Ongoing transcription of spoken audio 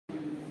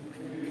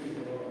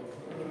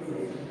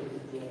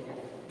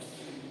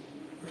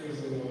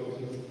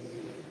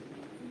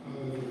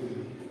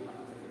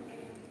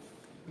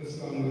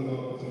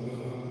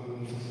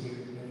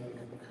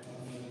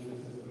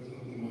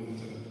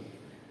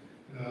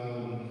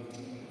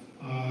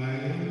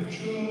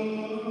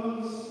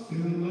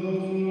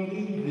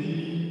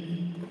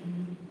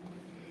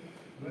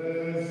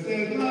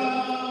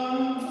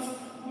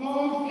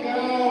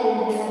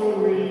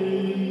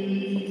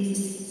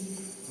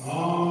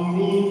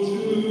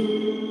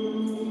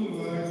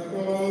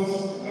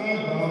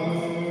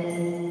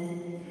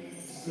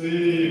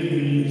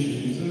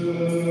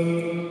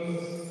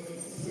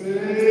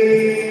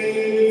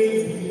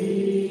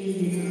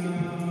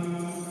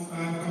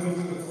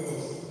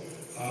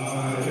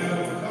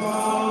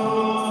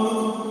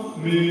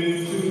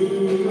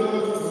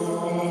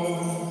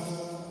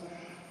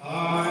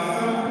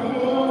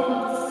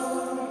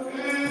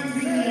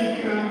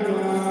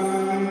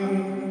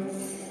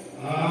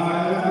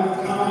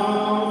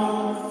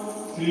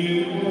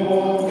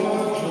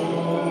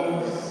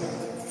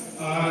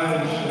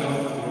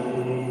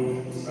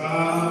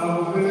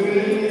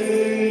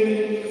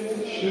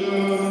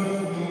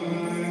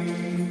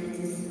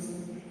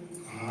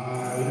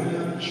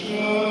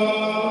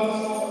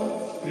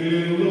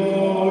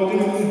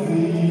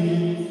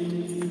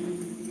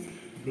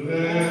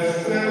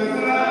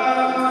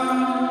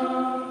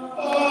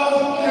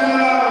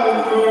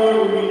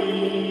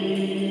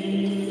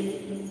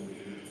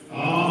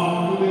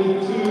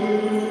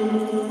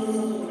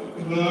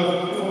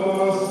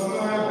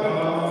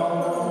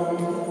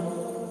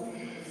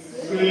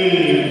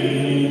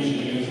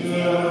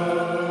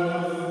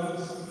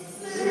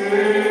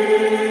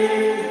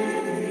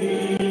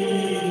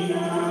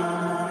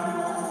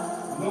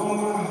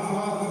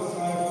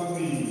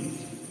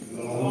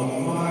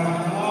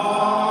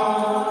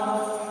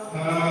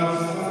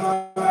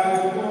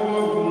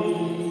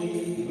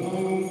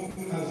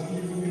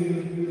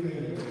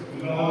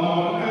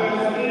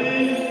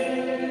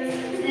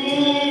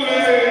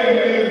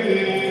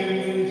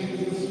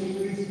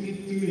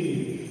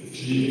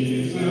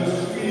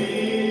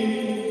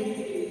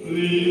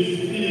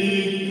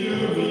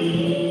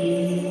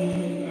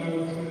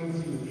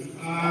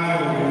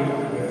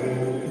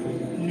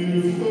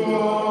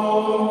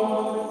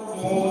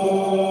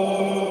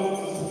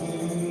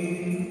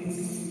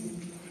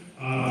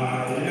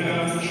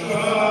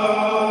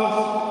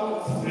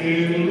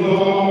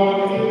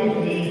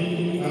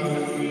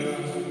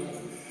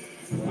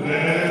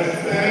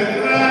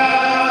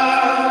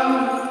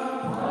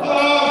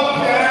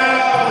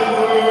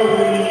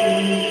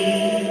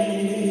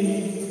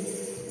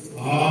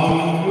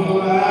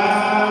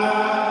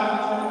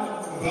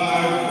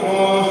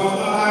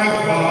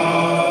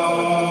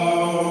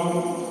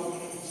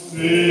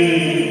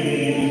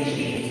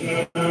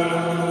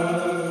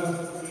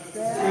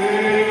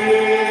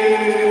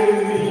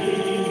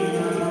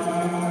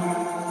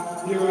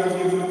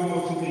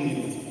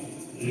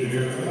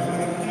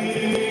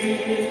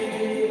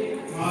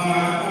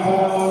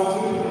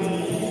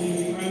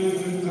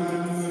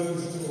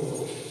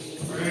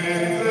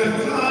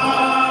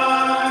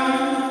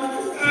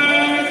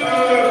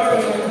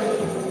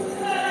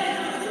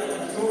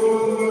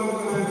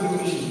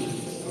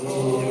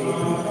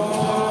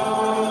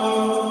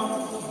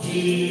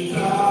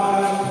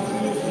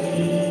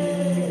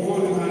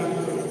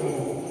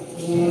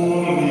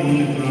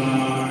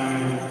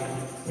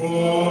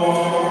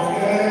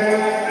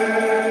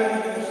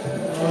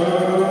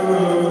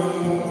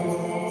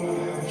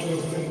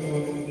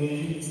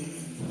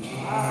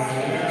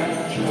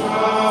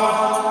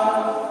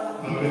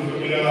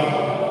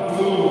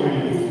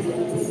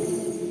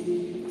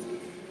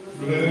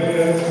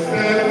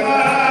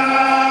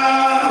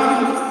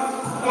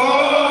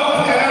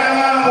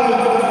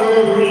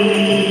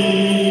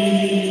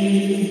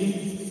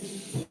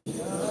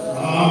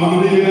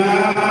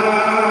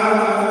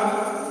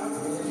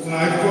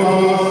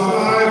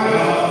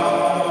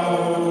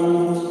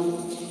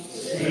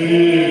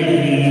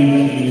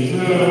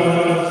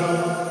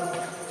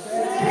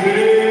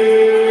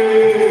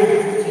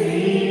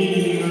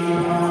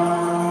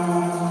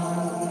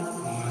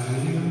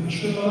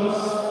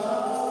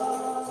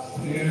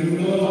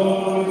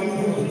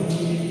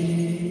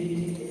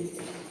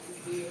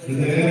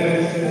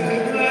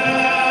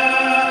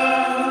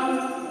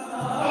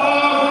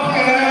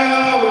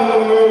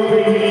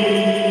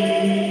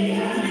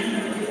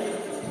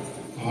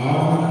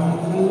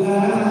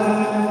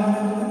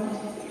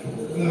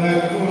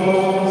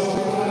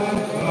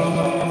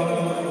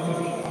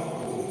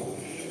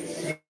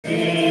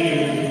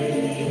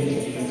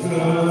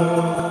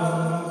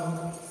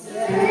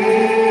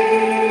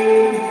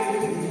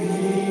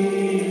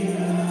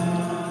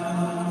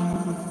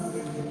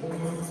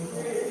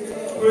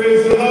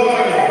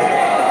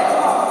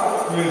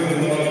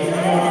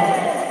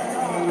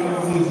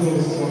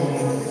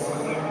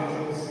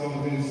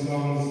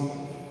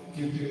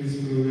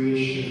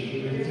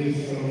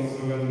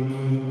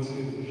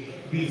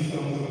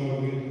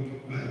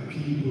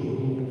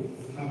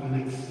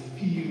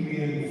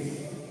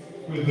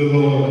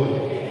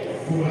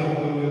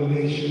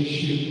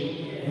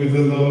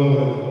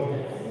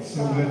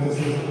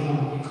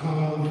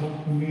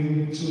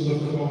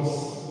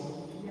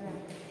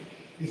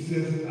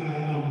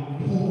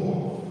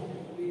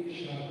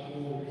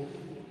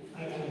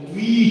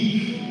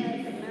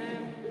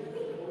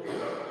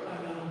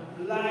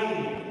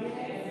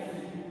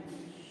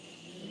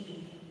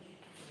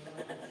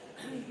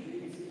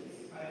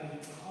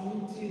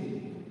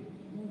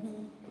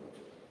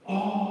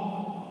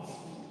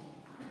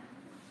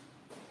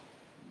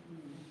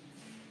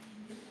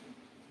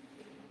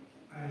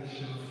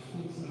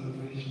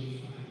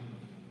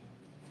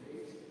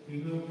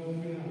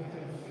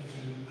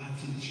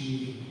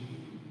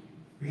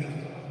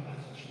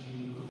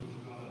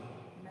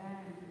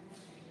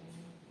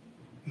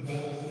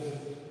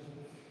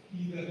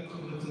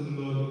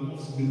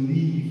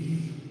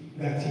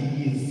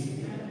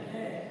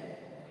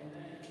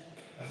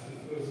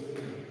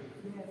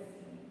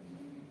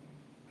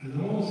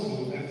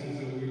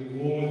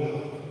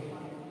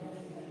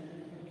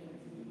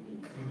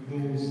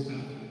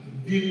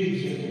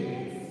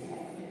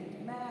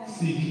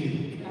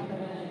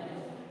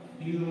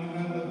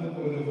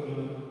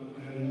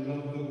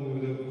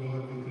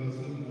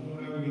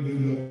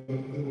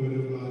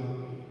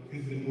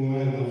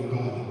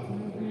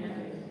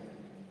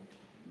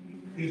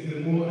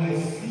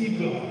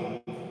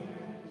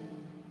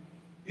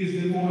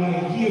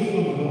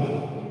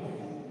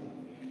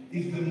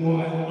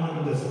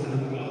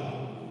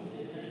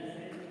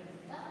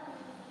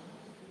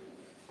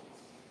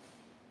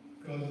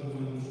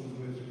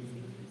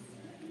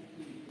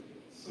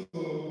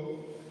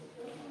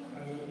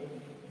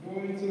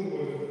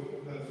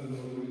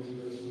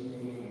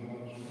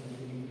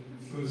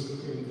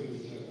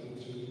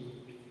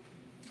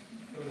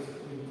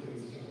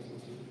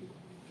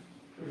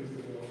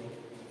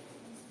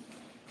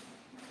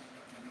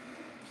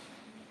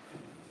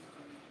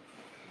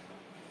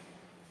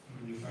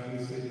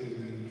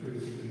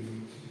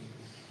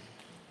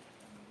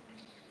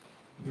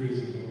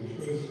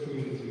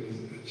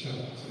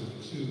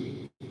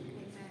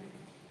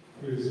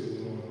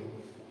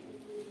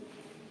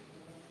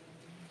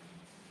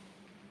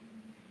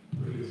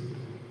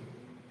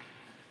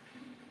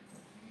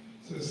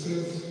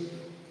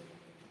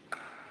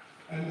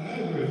And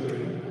I,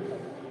 brethren,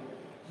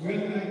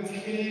 when I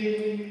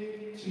came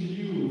to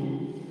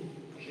you,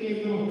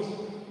 came not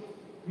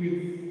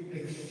with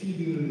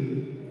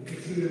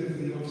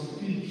excellency of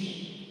speech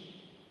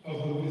of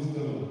the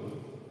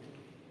wisdom,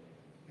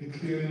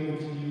 declaring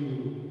unto you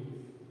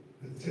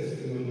the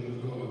testimony of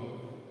God.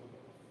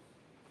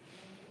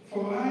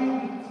 For I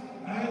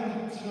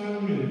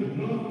determined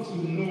not to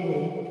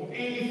know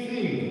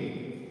anything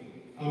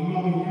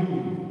among you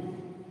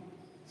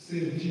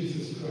save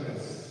Jesus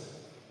Christ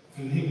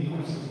and Him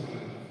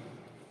crucified.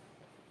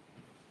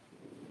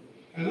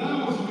 And I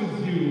was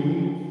with you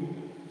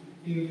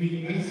in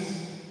weakness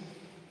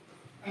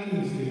and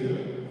in fear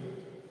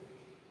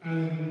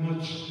and in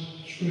much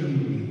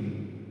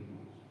trembling.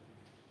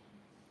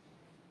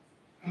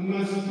 And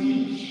my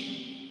speech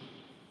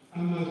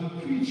and my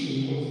preaching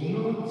was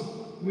not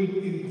with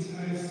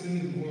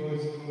enticing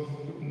words of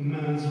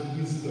man's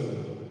wisdom,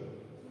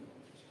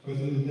 but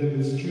in the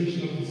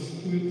demonstration of the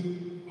Spirit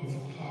of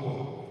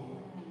power,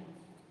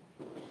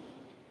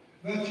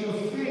 that your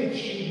faith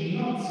should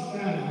not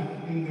stand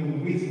in the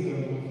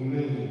wisdom of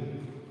men,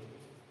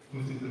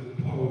 but in the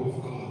power of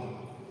God.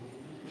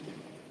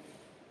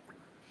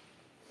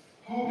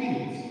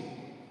 Howbeit,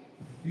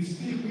 we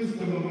speak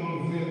wisdom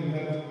among them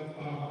that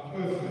are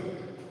perfect,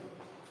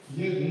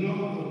 yet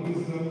not the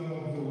wisdom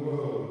of the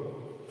world,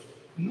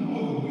 nor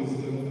the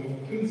wisdom of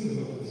princes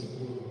of this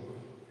world,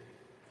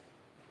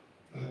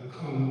 that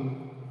come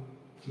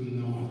to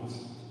naught.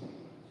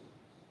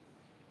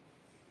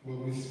 But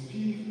we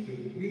speak the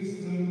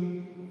wisdom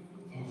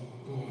of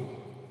God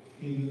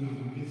in a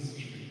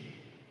mystery,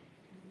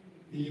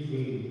 even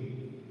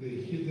the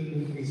hidden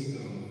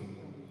wisdom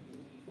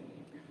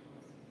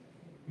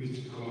which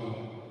God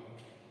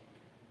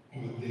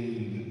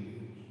ordained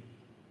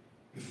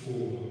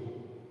before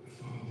the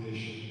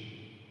foundation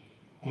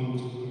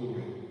unto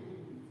glory,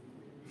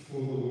 before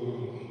the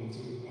world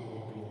unto our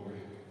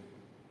glory,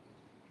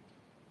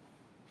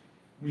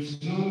 which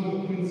none of the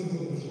princes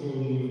of this world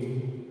knew.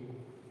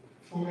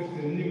 For if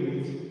they knew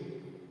it,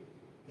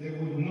 they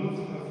would not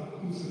have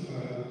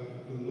crucified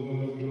the Lord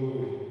of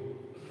glory.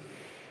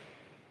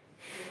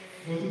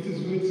 But it is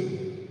written,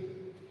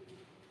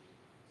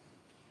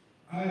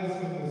 eyes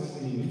have not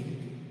seen,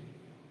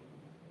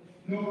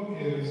 no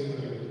ears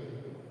heard,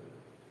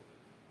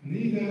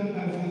 neither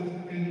has it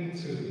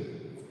entered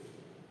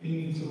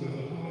into the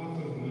heart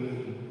of man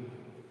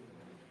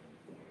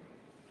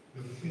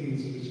the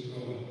things which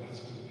God has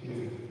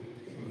prepared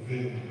for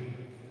them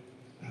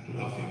that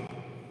love Him.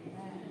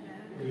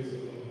 Praise the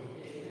Lord.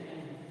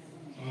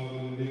 Father,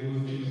 in the name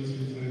of Jesus,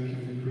 we thank you,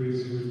 we praise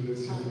you, we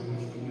bless you, we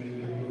bless the name,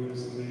 we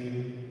glorify the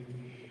name.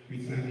 We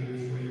thank you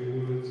for your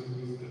words of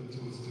wisdom to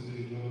us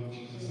today, Lord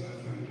Jesus. I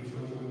thank you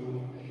for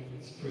everyone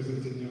that's present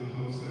in your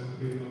house. I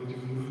pray, Lord,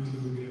 your anointing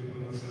will be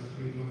upon us. I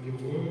pray, Lord,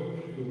 your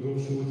word will go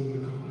forth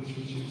and accomplish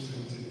what you've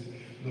sent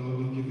it. Lord,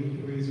 we give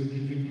you praise, we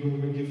give you glory,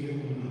 we give you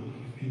honor.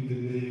 In the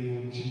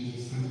name of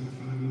Jesus,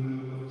 sanctify me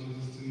now, Lord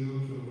Jesus, to your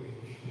glory.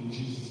 In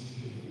Jesus'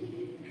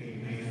 name,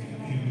 amen.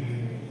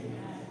 Amen.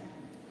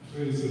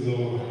 Praise the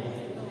Lord.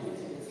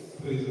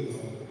 Praise the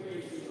Lord.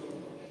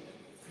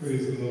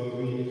 Praise the Lord.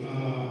 We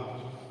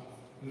are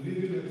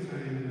living a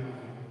time now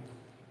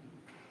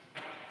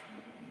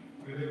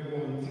where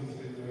everyone thinks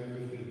they know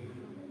everything.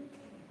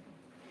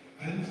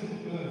 I'm so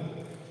glad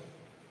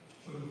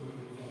for the word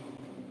of God.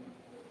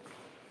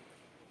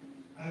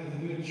 I've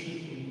read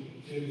truth from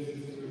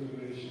Genesis to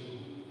Revelation.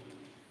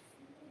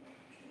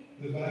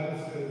 The Bible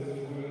says the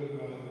word of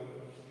God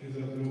is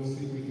of no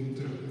secret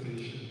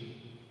interpretation.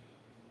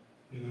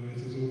 You know, it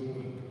is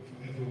open for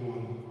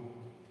everyone.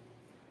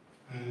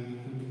 And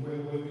when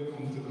we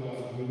come to God,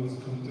 we must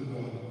come to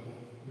God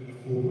with an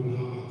open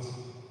heart.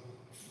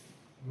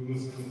 We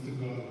must come to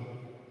God.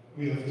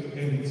 We have to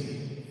empty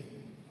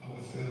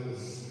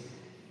ourselves.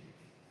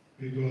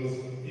 Because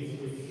if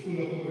we're full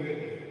of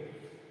already,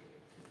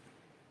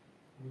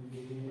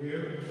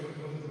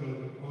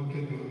 what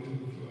can God do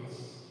for us?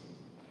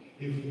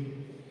 If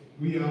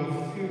we are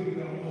filled with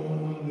our own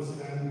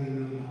understanding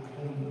and our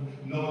own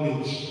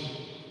knowledge,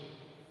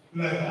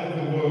 like of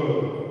the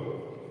world,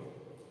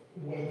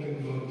 what can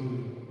God do?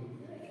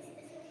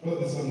 But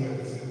the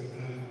songwriter said,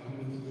 I am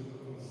coming to the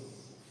cross.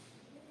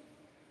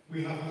 We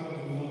have to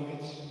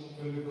acknowledge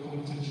when we come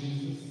to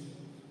Jesus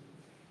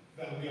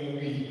that we are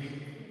weak.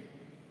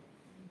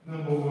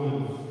 Number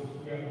one,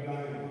 we are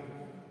blind.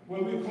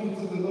 When we come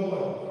to the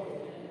Lord,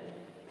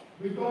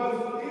 because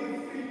if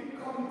we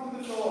come to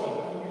the Lord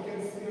and we can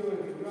see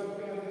already, we are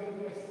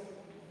helpless.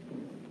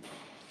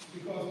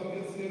 Because we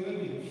can see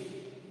already.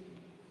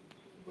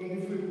 But if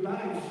we're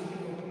blind, we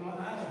can open our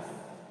eyes.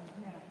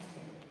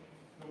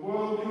 The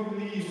world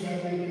believes that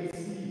they can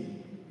see.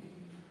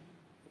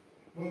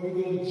 But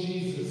without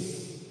Jesus,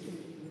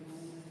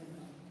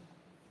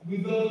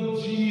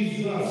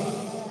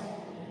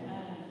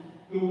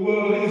 the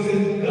world is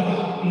in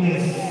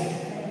darkness,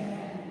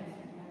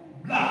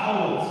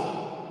 blackout.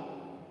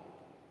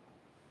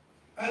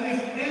 And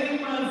if any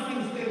man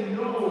thinks they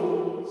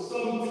know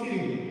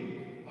something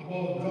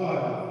about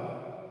God,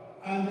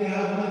 and they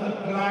have not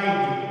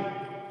applied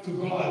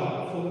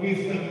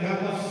wisdom. They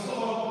have not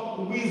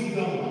sought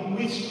wisdom,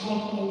 which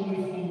comes only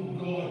from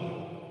God.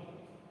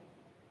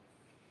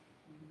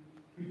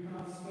 We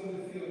can't study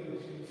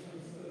theology, we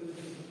can't study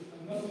this,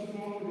 and nothing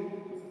wrong with it.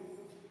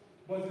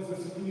 But it's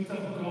the Spirit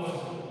of God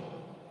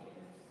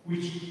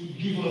which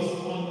gives us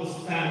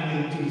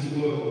understanding to His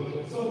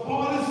Word. So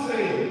Paul is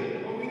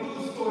saying, well, we know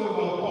the story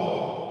about Paul.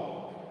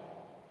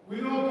 We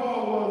know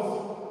Paul was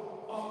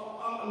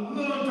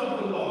learned of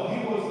the law. He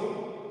was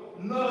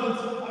learned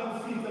at the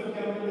feet of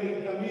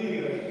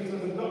Gamaliel. He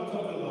was a doctor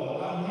of the law,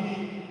 and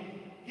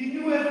he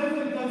knew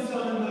everything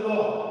concerning the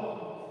law.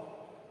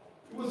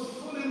 He was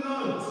fully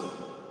learned.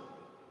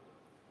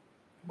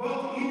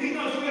 But he did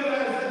not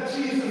realize that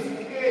Jesus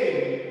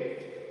came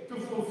to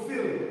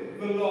fulfill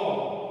the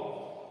law.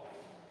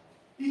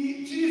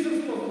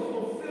 Jesus was the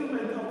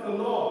fulfillment of the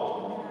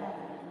law.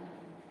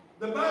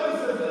 The Bible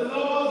says the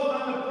laws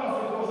and the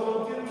prophet was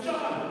until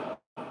John.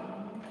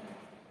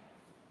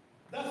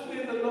 That's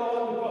where the law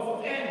and the prophet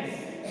ends.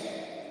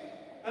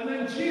 And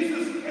then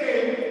Jesus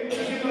came to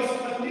give us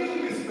a new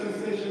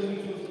dispensation,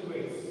 which was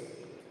grace.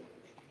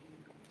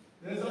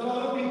 There's a lot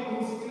of people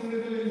who still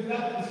living in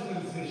that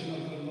dispensation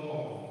of the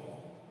law.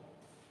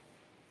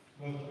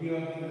 But we are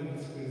in the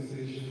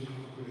dispensation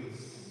of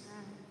grace.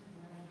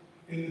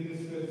 In the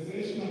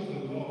dispensation of the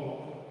law,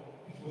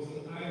 it was an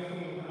eye for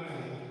an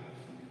eye,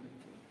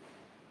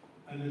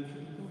 and a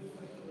tooth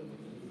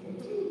for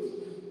tooth.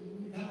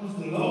 That was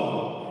the law.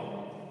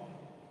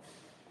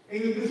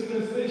 In the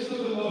dispensation of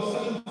the law,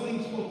 certain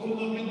things could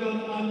not be done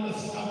on the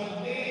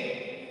Sabbath day.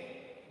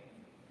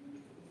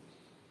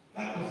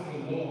 That was the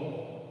law.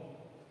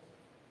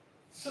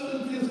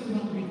 Certain things could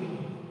not be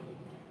done.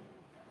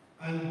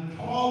 And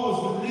Paul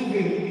was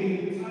living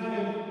in the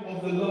time of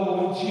the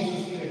law when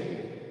Jesus came.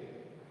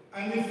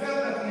 And he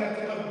felt that he had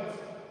to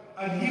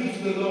adhere to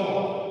the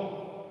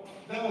law.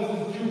 That was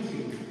his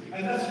duty.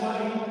 And that's why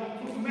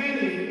he took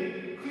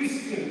many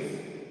Christians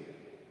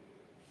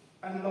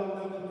and locked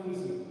them in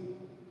prison.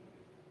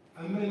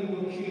 And many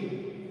were killed.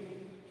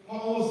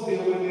 Paul was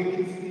there when they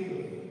killed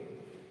Stephen.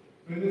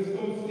 When they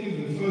stoned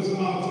Stephen, the first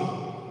martyr,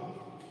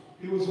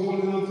 he was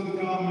holding on to the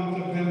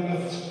garment of them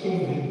that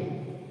stoned him.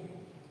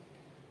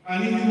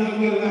 And he did not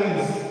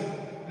realize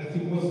that he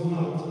was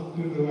not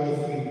doing the right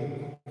thing.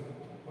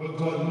 But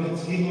God met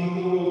him on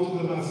the road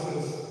to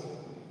Damascus,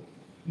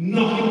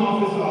 knocked him off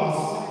his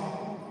horse.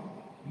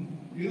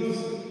 The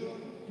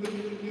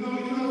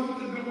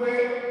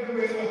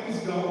way up is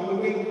down,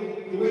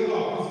 the way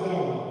up is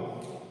down.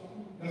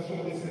 That's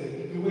what they say.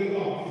 The way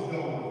up is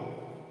down.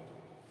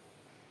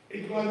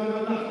 If God never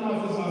knocked him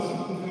off his horse, he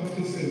couldn't come to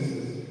his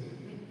senses.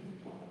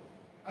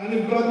 And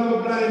if God never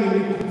blinded him,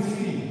 he couldn't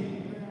see.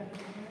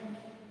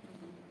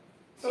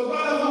 So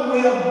God has a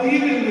way of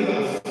dealing with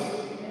us.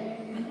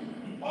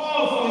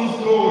 All for His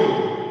glory.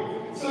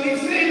 So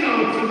He's saying now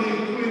to the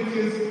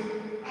Corinthians,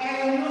 I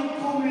am not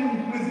coming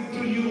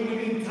to you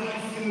with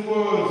enticing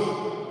words,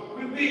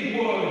 with big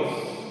words.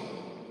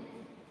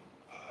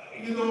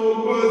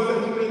 Words that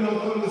you may not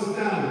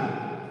understand.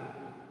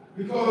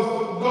 Because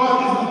God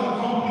is not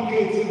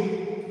complicated.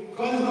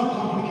 God is not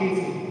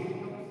complicated.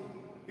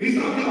 He's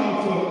not the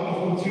author of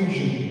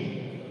confusion.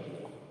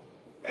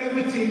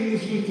 Everything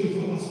is written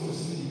for us to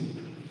see.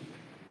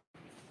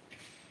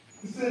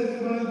 He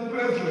says, my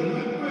brethren,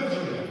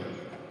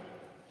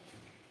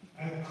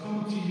 I come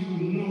to you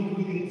not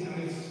with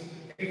enticed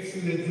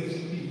excellence of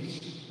speech,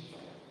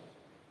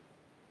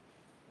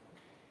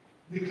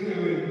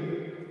 declaring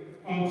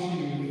unto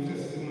you the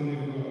testimony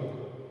of God.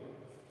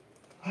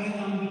 I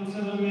am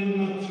determined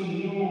not to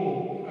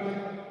know.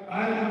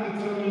 I am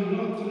determined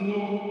not to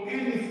know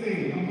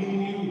anything among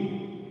you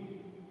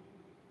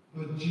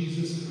but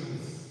Jesus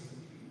Christ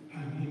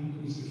and Him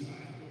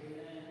crucified.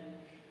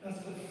 That's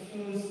the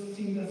first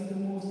thing, that's the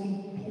most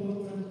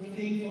important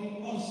thing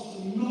for us to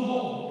know.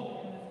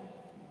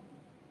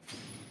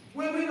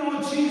 When we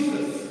know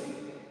Jesus,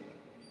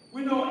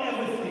 we know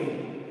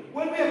everything.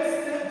 When we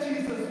accept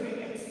Jesus, we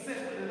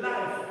accept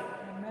life.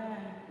 Amen.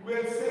 We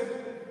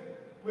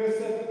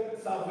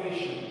accept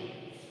salvation.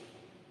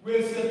 We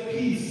accept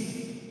peace.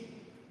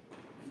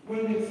 When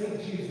we accept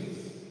Jesus,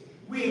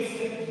 we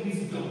accept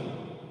wisdom.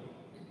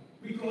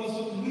 Because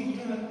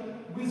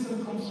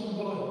wisdom comes from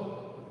God.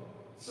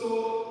 So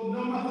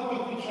no matter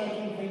what we try to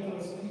invent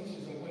our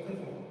speeches or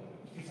whatever,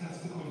 it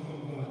has to come from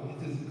God.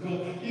 It is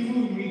God. Even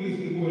when we read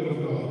the Word of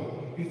God,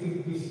 it is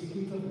the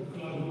Spirit of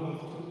God who has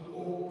to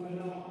open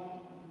up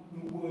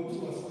the Word to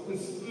us. The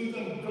Spirit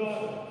of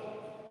God.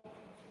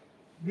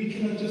 We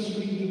cannot just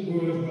read the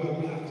Word of God.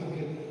 We have to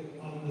get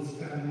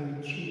understanding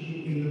truth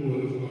in the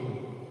Word of God.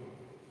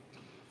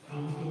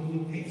 And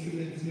from the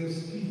excellency of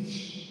speech.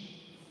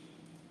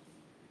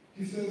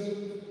 He says,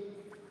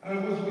 I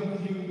was with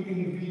you in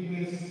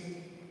weakness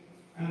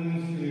and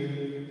in fear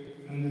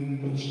and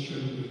in much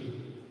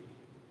trembling.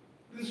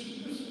 This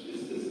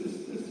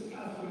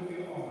pathway we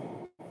are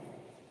on.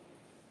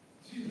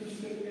 Jesus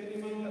said,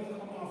 any man that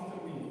come after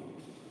me,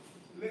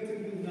 let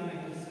him deny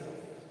himself.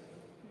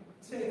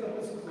 Take up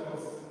his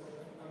cross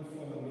and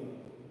follow me.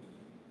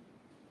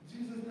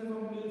 Jesus never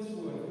mince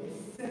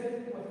words.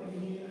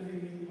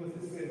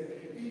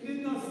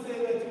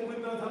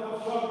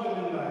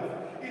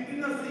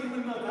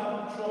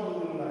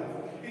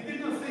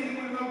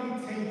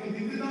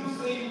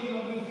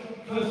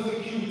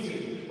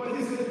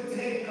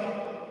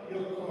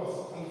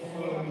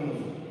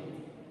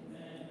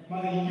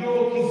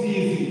 is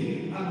easy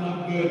and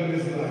my burden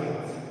is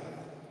light.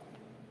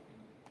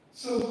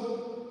 So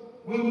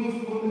when we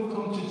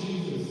come to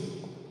Jesus,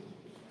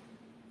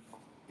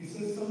 he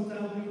says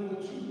sometimes we go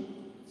through.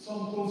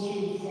 Some go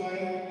through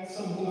fire,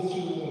 some go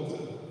through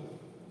water.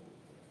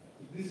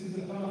 This is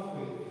the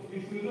pathway.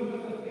 If we look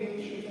at the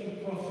patriarchs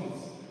and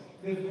prophets,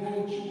 they've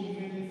gone through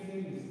many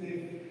things.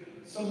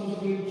 Some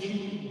went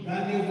through,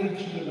 Daniel went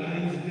through the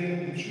lion's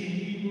den, the 3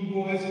 Hebrew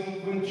boys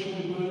went through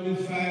the burning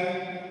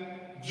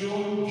fire,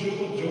 Jonah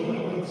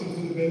went into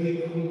the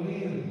belly of the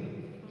whale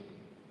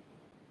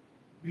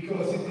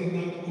because he did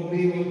not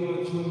obey what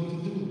God told him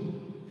to do.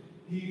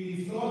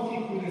 He thought he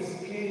could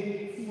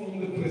escape from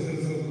the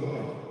presence of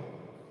God.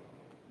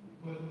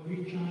 But we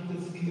can't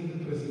escape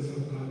the presence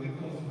of God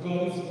because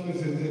God is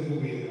present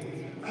everywhere.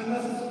 And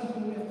that's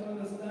something we have to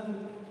understand.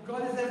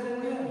 God is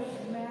everywhere.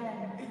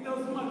 Amen. It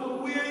doesn't matter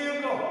where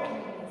you go.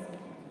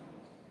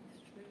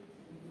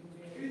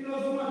 It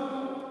doesn't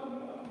matter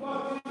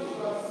what you do.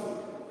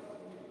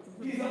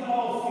 He's an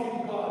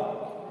all-seeing God.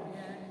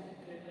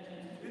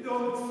 He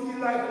don't see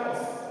like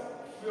us.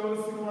 We only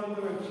see one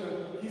direction.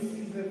 He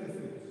sees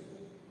everything.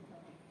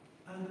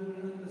 And we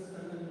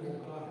understand and know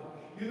God.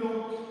 You know,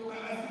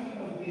 I think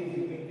about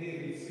David, when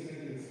David sinned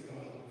against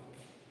God.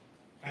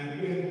 And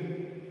when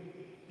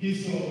he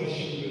saw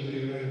Bathsheba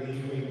there, and he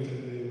went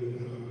and lay with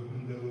her,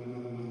 and there was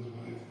another man's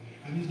wife.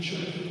 And he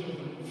tried to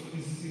cover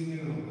his sin,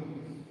 you know.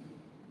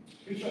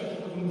 He tried to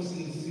cover his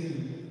sin.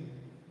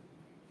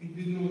 He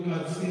didn't know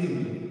God's sin.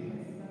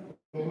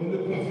 But when the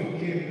prophet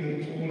came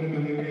and told him,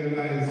 and he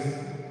realized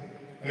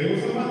he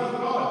was a man of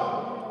God.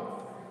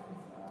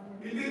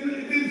 He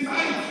didn't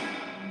fight.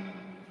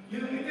 You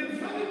know, he didn't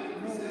fight.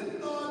 He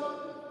said, Lord,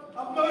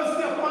 have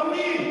mercy upon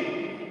me.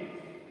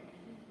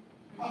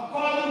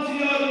 According to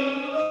your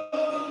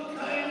love and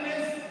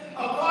kindness,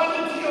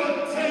 according to your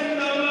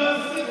tender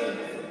mercy.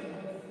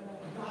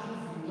 God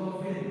is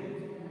loving.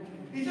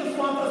 He just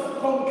wants us to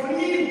come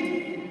clean.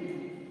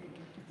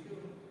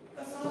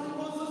 That's all he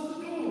wants us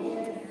to do.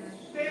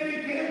 David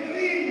came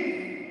clean.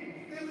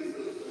 David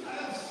said, I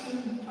have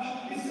sinned.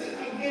 He said,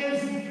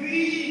 against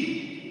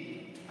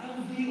thee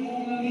and thee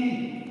only.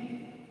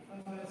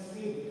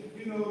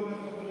 You know, a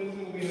couple of days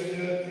ago, we had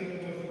a thing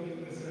about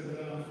forgiveness and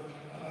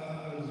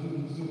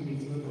Zoom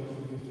meeting about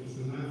forgiveness.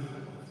 And I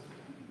thought,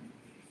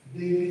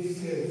 David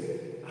says,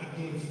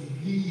 against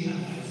thee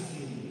have I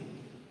sinned,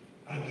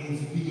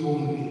 against thee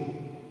only.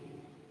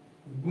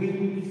 When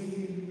we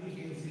sin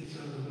against each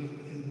other,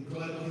 and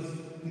God is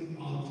the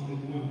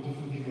ultimate one to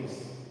forgive us.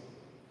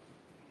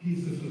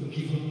 He's the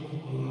forgiver of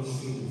all our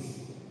sins.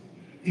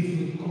 If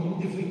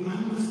we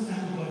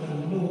understand God and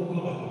know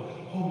God,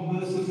 how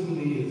merciful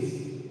He is.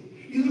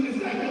 You know, it's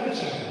like you have a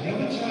child. You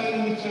have a child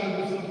and the child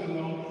does something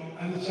wrong,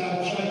 and the child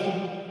tries to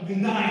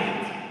deny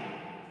it.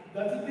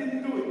 That he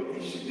didn't do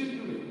it. She didn't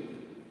do it.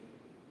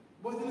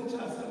 But then the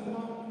child said,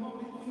 Mom,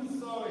 I'm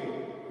sorry.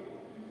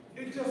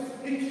 It just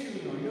hits you,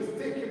 you know. You just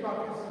take it back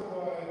and say,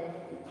 boy,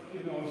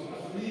 you know,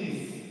 at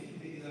least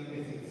they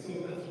admit it. So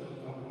that's what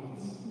God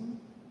wants.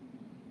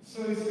 So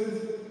he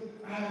says,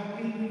 I have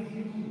been with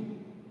you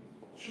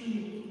through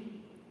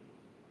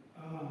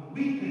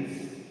weakness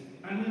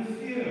and in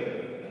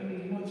fear.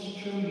 And much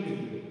trembling.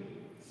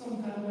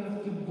 Sometimes we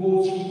have to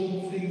go through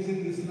some things in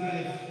this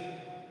life,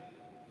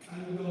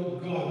 and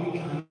without God, we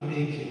can't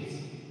make it.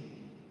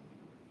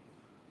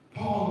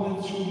 Paul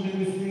went through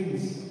many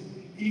things,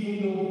 even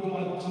though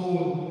God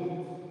told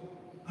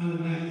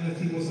Ananias that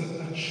he was a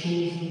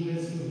chosen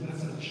vessel.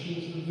 That's a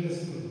chosen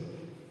vessel.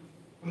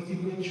 But he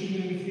went through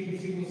many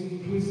things. He was in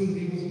prison,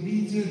 he was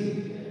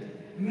beaten.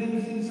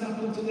 Many things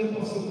happened to the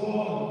Apostle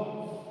Paul.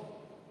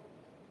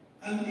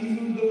 And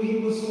even though he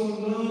was so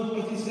learned,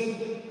 but he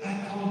said,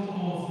 I count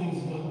all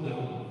things but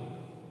down.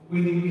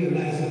 When he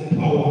realized the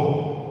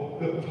power,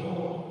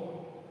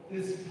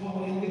 there's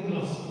power in the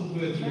gospel,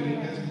 virtually.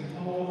 There's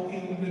power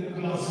in the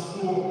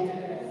gospel.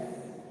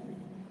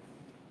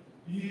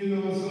 You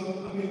know,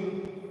 so, I mean,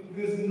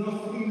 there's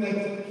nothing that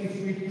if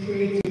we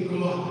pray to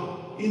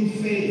God in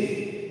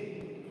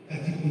faith,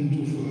 that He can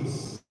do for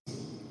us.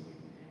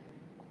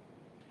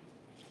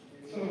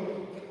 So,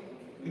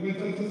 he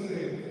went on to say,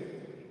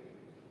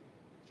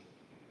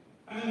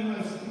 and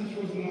my speech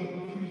was not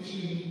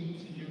preaching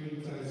to you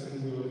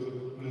enticing words of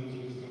man's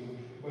wisdom,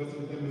 but to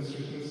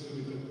demonstrate the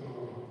spirit of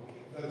power,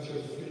 that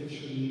your faith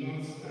should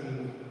not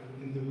stand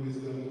in the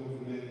wisdom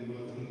of men,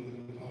 but in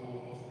the power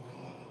of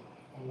God.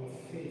 Our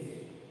faith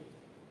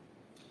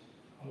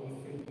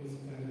will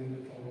stand in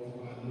the power of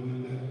God,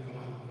 knowing that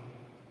God,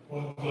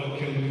 what God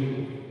can do,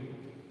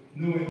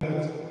 knowing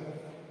that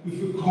if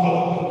we call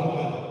upon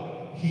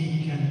God, He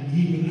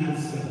will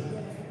answer.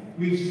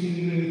 We've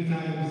seen many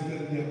times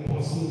that the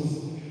apostles,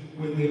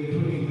 when they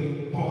prayed,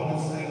 that Paul and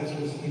Silas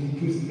was in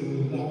prison,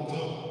 they were locked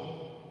up.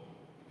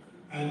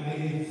 And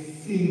they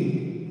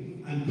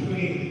sing and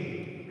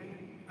pray.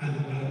 And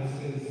the Bible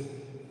says,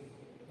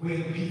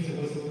 when Peter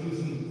was in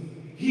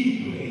prison, he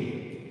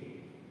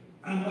prayed.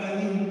 And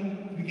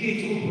while the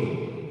gate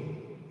opened,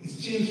 his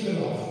chains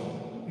fell off.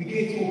 The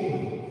gate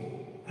opened,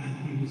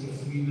 and he was a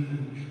free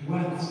man.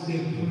 Once they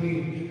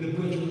prayed, the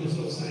brethren was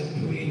outside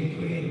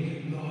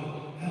praying,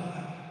 Lord,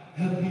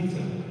 help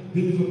Peter,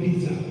 deliver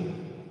Peter.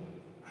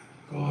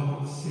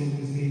 God sent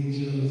his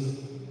angels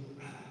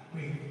and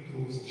break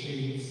those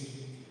chains,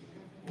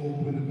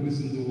 open the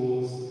prison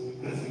doors.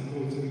 As he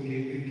goes to the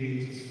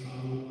gate is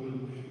found open,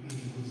 and he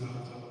goes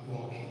out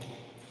walking.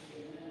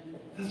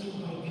 That's what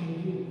God can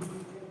do.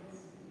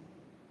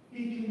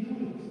 He can do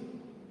it.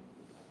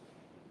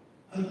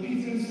 And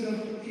Peter himself,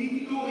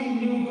 even though he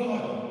knew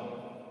God,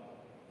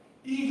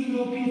 even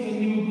though Peter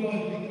knew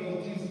God,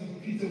 because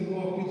Peter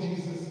walked with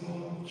Jesus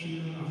all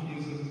 3.5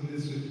 years of his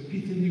ministry,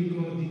 Peter knew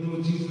God, he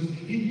knew Jesus,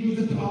 he knew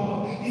the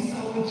power, he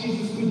saw what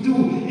Jesus could do,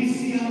 he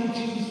see how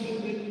Jesus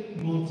fed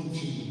the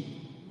multitude.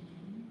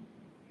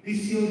 He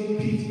saw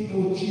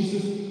how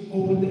Jesus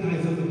opened the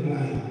eyes of the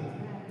blind.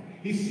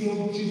 He saw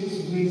how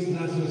Jesus raised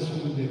Lazarus from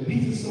the dead.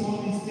 Peter saw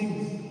all these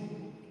things.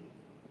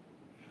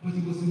 But he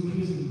was in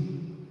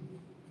prison.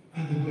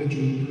 And the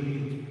brethren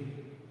prayed.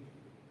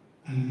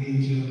 And the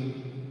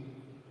angel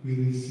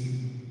released him.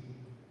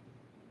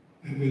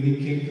 And when he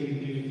came to the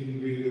gate in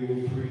the way they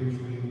were praying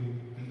for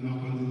him and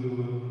knocked on the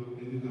door,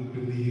 they did not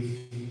believe.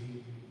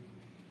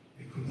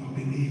 They could not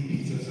believe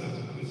Peter's out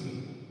of prison.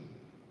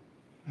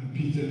 And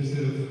Peter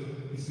himself,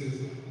 he says,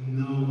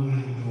 now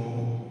I know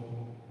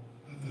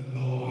that the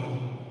Lord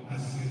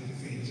has sent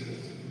his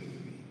angels to be with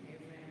me.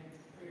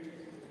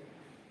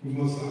 We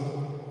must have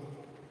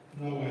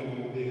now I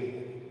know day.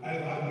 I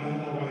have my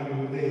now I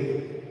know day.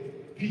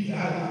 Peter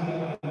had his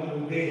now I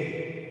know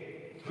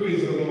day.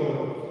 Praise the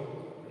Lord.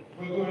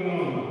 What's going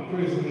on?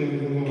 Praise the name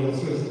of the Lord. It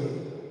says,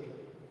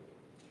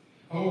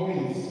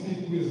 howbeit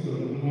speak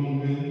wisdom among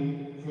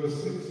men, verse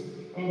 6.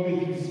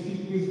 Howbeit we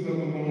speak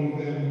wisdom among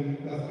them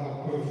that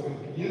are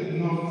perfect, yet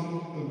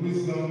not the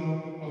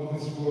wisdom of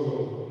this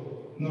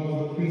world,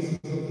 nor the princes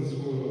of this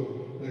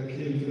world that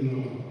came to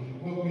know.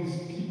 But we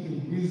speak the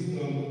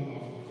wisdom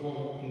of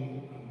God in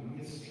a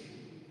mystery,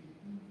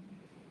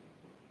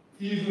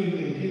 even the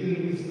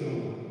hidden wisdom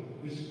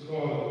which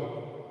God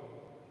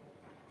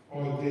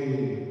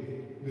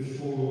ordained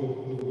before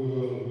the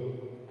world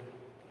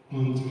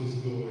unto his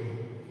glory.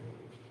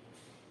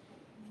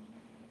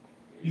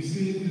 You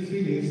see, the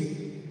thing is,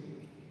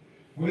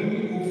 when we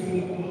open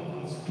up our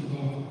hearts to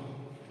God,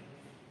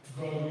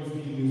 God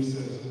reveals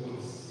himself to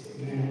us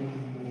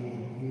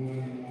more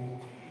and more.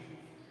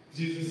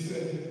 Jesus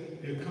said,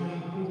 you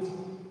can't put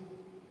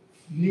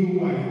new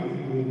wine in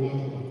old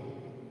bottle.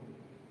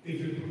 If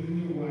you put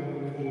new wine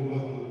in old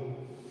bottle,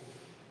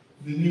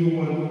 the new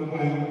wine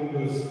will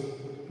burst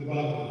the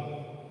bottle.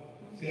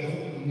 So you have to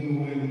put new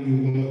wine in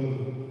new bottle.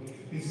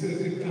 He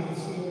says you can't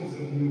serve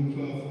a new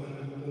cloth and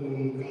an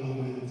old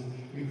garment,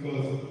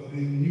 because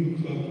the new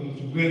cloth was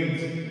rent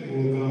the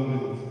old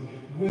garment.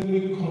 When we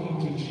come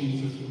to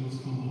Jesus, we must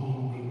come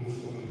humble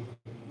before him.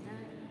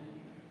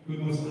 We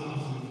must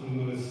ask him for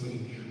mercy.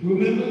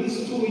 Remember the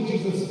story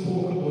Jesus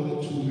spoke about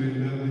the two men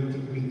that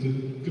went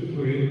to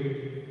pray,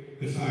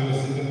 the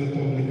Pharisees and the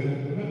publican.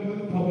 Remember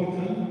the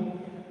publican?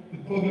 The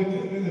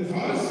publican and the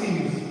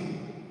Pharisees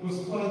was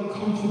quite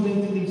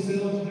confident in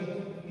himself that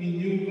he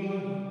knew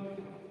God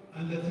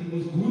and that he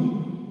was good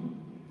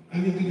and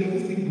he did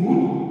everything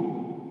good.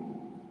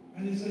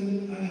 And he said,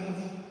 I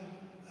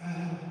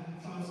have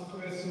fast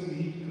twice a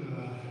week,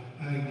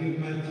 I give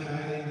my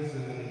tithes,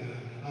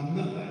 I'm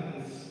not like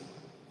this.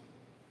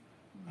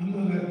 I'm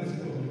not like this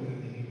publican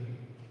here.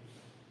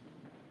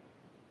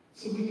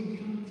 So we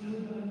can't tell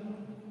God.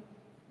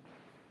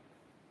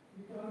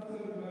 We can't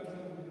tell God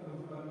because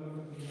God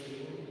knows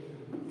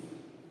everything.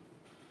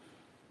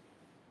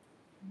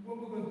 What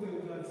we're going to tell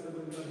God so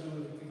when God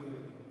knows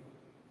everything?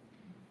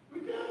 We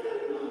can't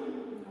tell God.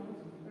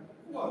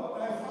 What?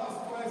 I fast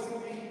twice a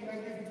week, I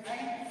give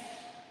tithes.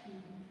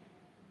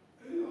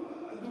 You know,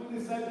 I do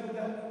this, I do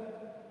that.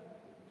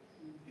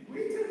 We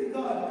tell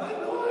God, God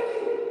knows it.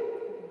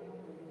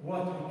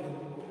 What we can do.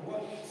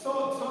 What? So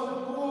the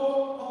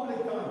poor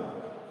publican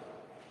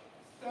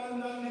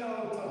stand on the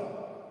altar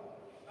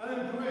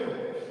and pray.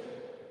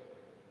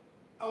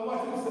 And what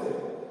he said?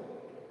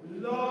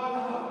 Lord,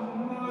 have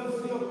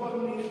mercy upon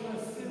me,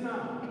 a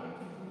sinner.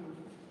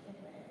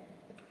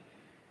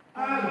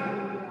 And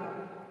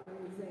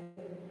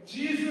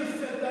Jesus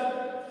said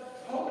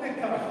that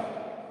publican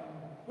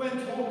went to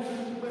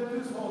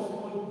his house,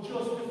 was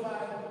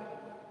justified.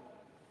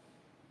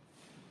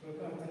 We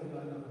can't tell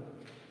God now.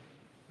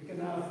 We can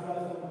ask God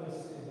for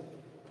mercy.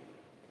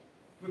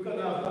 We can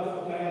ask God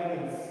for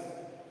guidance.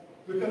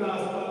 We can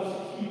ask God to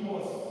keep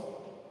us.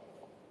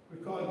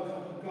 Because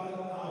God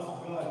asks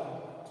God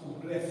to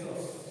bless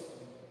us.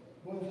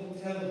 But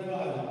to tell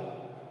God,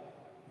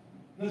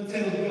 not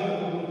tell God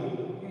what to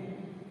do.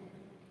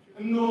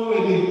 And know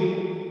already.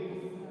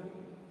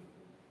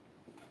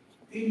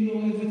 He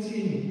knows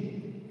everything.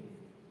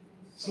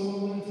 So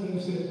one time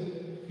said,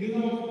 you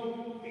know,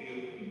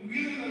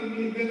 we're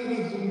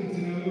not Zoom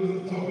meeting, and we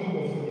were talking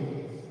about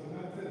forgiveness. And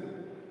I said,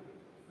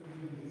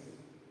 forgiveness.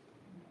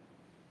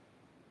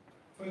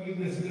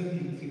 Forgiveness is not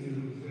easy.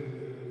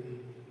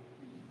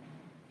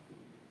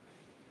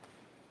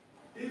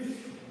 If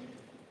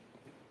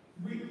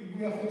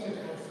we have to check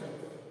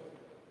ourselves.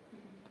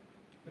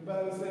 The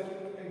Bible said,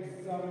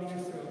 examine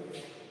yourself.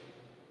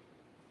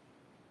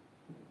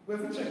 We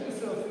have to check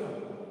ourselves now.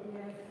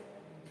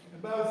 The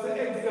Bible said,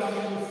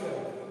 examine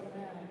yourself.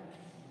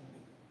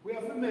 We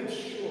have to make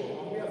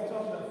sure, and we have to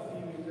have that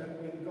feeling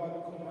that when God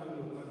come and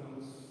look at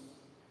us,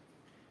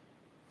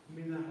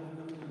 we not have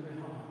nothing in my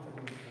heart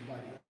against the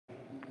body.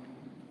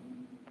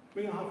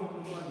 We don't have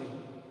nothing money.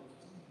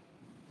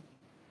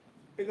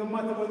 It don't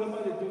matter what the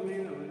body do me,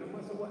 it don't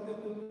matter what they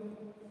do.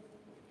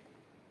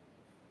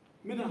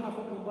 Me don't have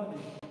nobody.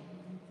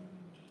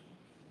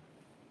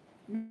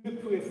 Me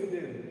pray for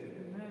them.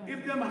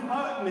 If them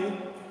hurt me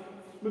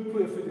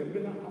pray for them. Me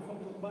don't have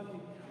nobody.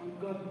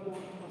 And God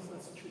wants us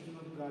as children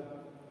of God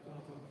to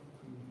have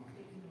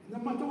nobody. No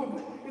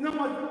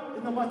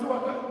matter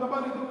what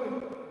nobody doing.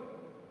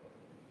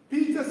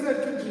 Peter said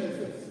to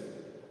Jesus,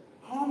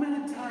 how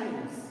many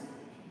times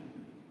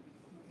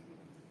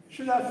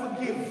should I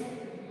forgive?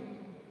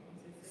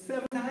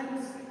 7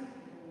 times?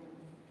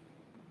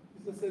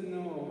 Jesus said,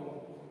 no.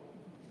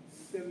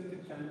 70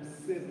 times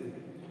 7.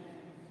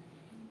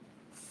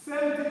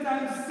 70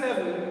 times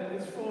 7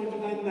 is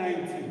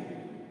 490.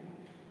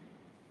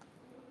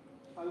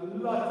 A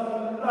lot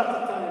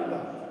of time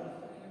left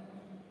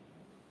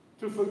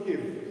to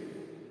forgive.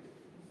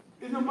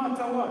 It no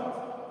matter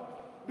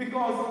what.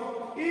 Because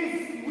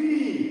if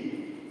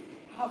we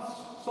have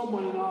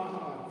someone in our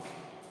heart,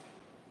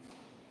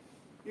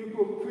 you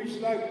could preach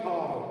like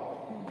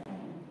Paul.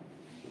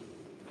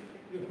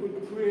 You could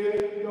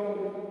pray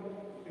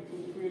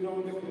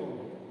down the floor.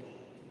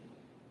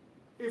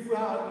 If we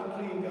have to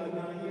clean God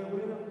down here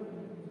with them,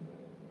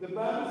 the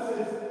Bible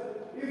says,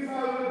 if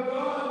I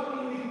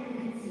regard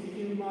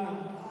iniquity in my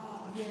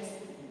heart,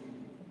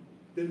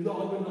 the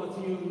Lord will not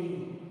hear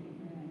me.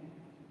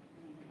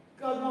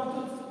 God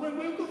wants us, when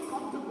we could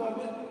come to God,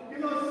 you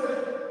know, say,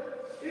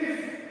 if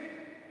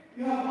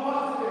you have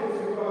all today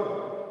to God,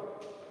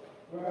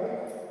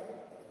 right?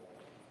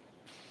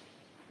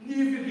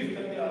 Leave the gift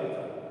at the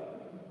altar.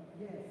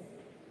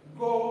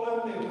 Go and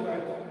make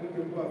right with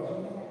your brother.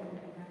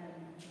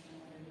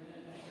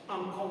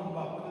 And come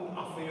back and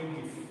offer your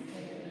gift.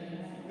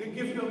 The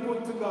gift you put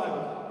to God.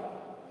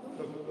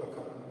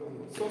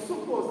 So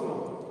suppose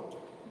now.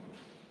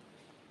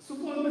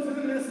 Suppose Mr.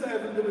 Dennis said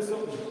to do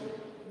something.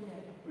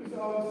 Mr.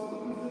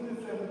 Dennis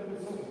said to do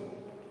something.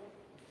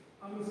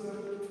 And Mr.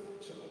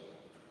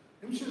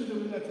 Him shouldn't do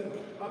that.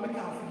 I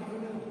can't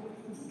forgive him.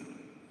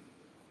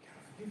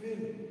 Can't forgive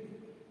him.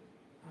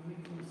 And he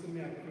comes to me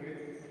and pray.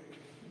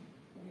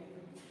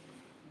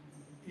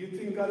 You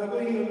think God is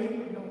going to hear me?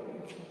 No.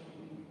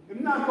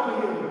 He's not going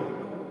to hear me.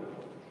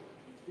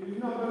 He's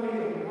not going to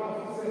hear me.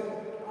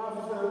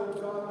 After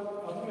God,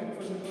 I've met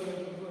for the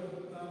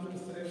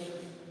ministers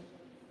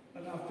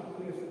and I have to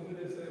pray for the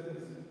ministers.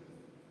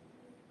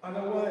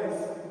 Otherwise,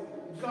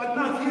 God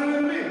not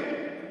hearing me.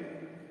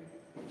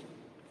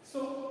 So,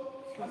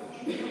 as a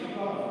children of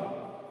God,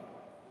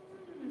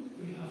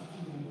 we have to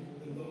know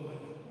the Lord.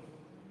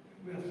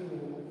 We have to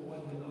know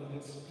what the Lord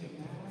expects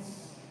of us.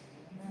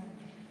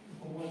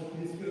 What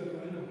is going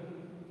on?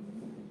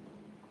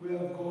 We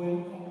are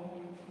going on.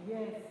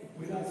 Yes.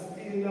 We are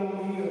staying down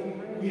here.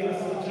 We are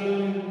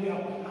sojourning. We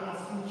are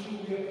passing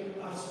through. We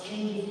are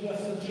strangers. We are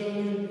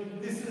sojourning.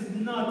 This is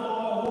not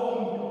our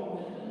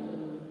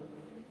home.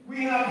 We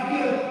have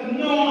here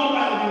no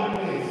abiding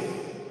place.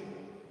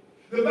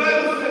 The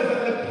Bible says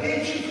that the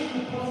patriarchs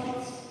and the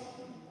prophets,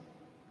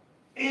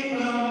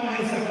 Abraham,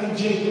 Isaac, and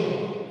Jacob,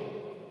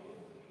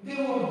 they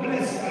were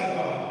blessed by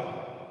God.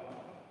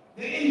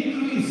 The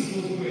increase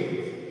was great.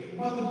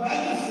 But the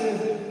Bible says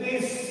they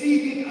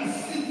seeked a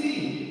city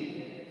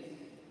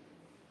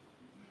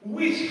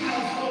which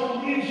has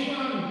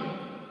foundation.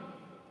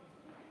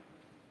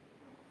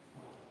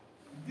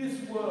 This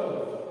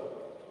world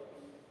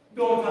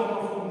don't have no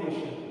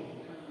foundation.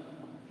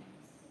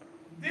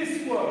 This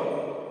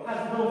world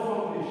has no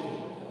foundation.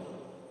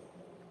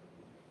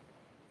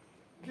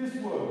 This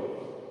world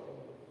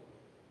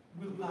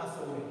will pass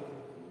away.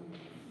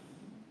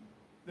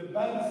 The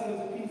Bible says,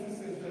 Peter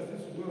says that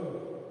this world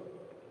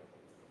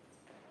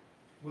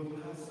will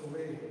pass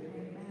away.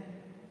 Amen.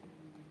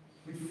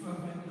 With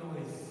fervent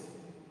noise.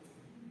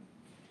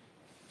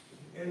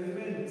 The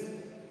element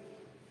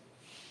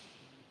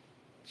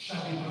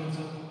shall be burnt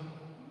up.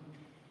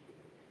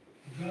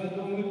 God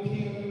don't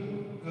appear,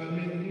 God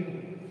made new.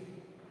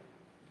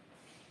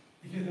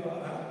 You know,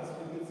 I have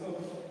spoken some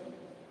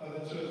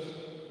other church,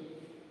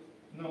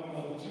 not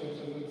other church,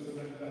 and looks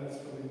like God is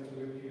coming to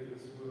repair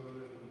this world.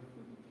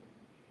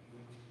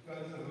 God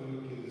is not going to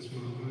repair this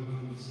world, God is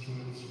going to destroy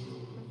this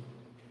world.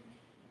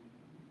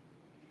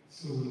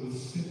 So we will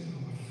set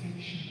our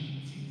affection on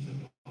things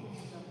above.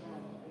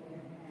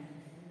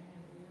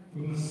 We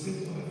must set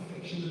our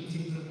affection on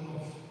things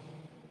above.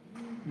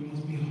 We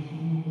must be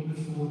humble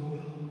before the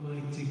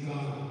Almighty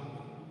God.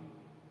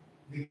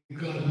 The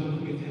God who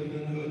created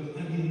heaven and earth.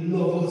 And He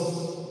loves us.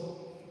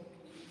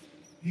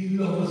 He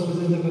loves us with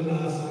an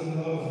everlasting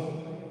love.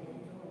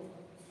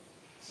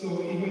 So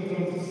He went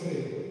on to say,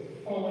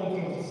 Paul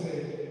went on to say,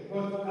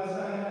 but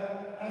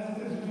as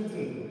it is written,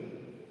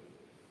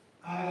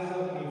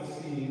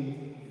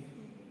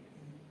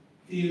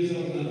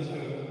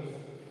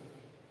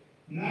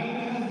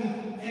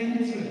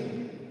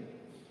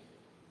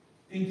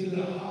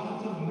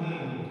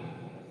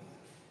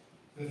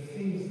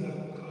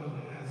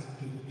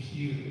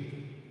 healed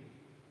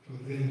for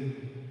them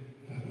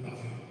that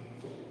love him.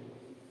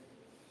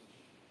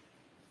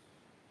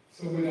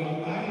 So with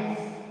our eyes,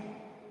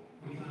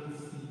 we can't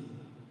see.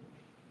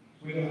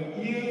 With our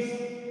ears,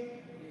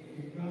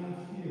 we can't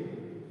hear.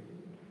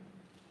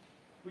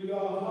 With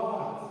our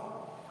heart,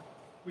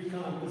 we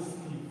can't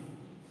perceive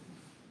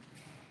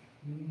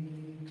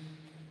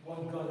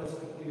what God has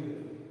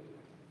prepared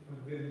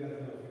for them that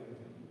love him.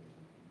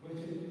 But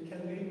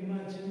can we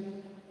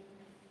imagine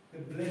the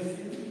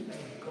blessing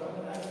that God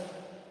has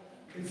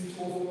in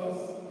store for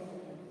us?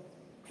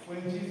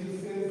 When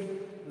Jesus says,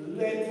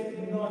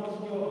 let not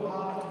your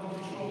heart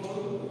be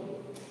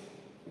troubled.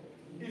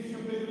 If you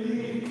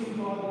believe in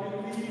God,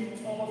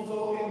 believe also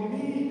in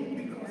me,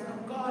 because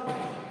I'm God.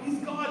 He's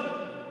God.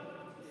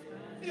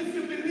 If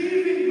you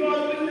believe in God,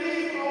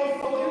 believe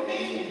also in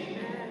me.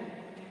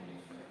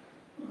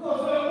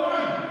 Because we're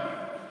one.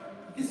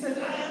 He said, I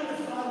am the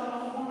Father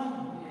of one.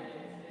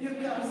 You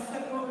can't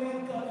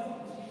separate God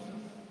from Jesus.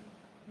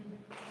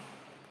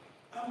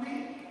 And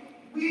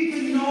we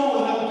can know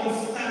that we can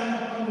stand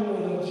up on the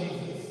word of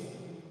Jesus.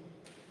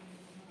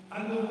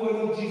 And the word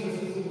of Jesus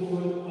is the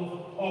word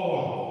of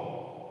power.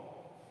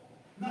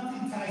 Not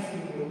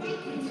enticing word, not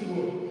pretty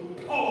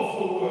word,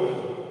 powerful word.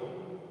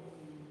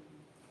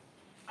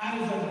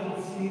 Eyes have not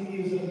seen,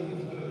 ears have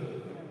not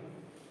heard.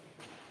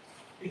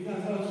 It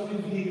has also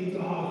revealed in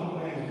the heart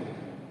of man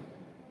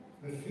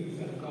the things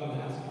that God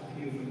has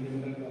prepared for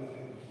them that love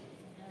him.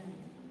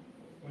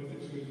 But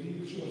it's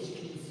revealed to us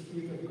through the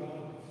Spirit of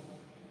God.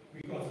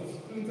 Because the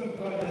Spirit of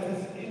God that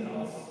is in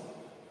us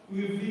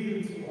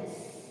revealed to us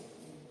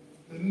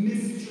the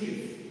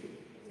mysteries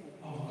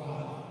of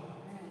God.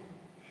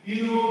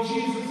 You know,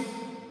 Jesus,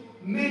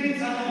 many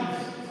times,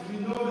 we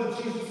know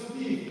that Jesus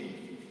speaks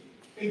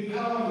in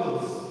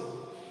parables.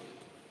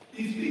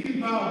 He speaks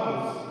in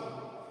parables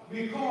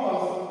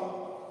because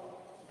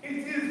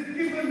it is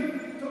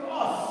given to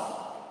us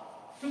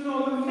to know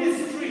the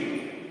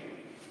mystery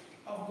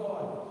of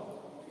God.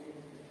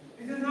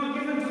 It is not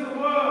given to the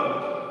world.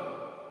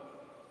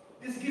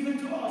 It's given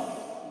to us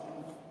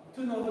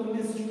to know the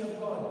mystery of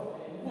God.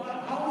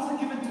 How is it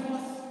given to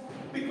us?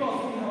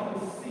 Because we have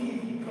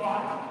received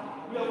God.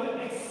 We have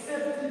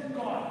accepted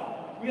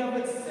God. We have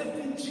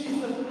accepted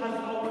Jesus as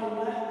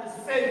our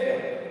Savior.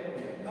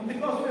 And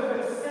because we have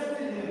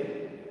accepted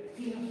him,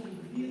 he has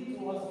revealed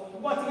to us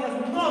what he has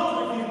not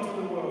revealed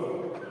to the world.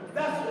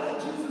 That's why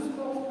Jesus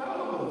spoke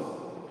parables.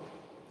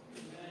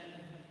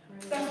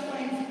 That's why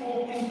he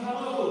spoke in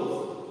parables.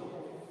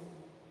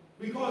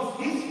 Because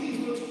his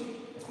people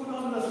could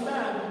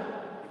understand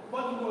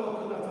what the world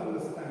could not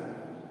understand.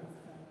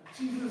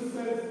 Jesus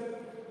says,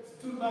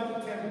 stood by the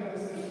temple and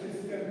says, this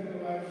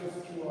temple I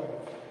destroy.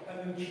 And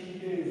in 3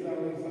 days I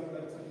raise up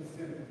that to this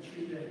temple.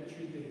 3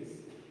 days.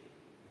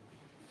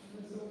 And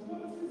I said,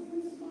 what is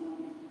this man?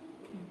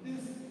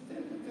 This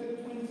temple took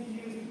 20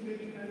 years to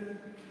make, and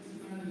this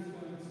man is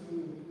going to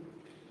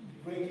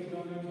break it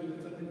down and build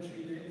it up in 3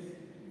 days.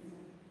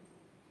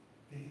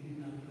 They did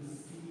not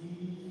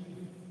perceive.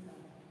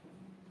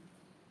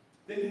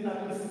 They did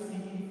not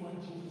perceive what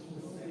Jesus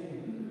was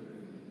saying.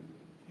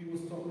 He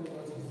was talking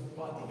about his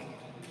body.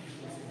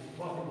 His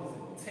body was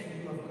a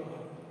temple of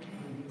God.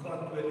 And God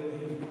dwelt in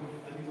him.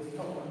 And he was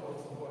talking about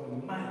his body.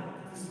 Man,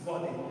 this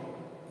body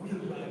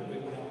will I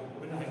break down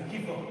when I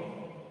give up.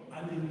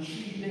 And in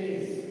 3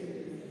 days,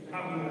 I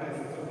will rise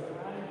it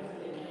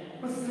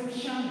up.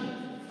 Perception,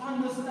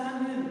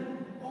 understanding,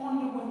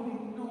 only when we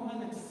know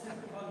and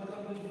accept God,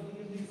 God will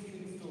reveal these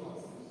things to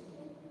us.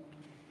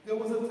 There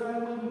was a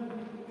time when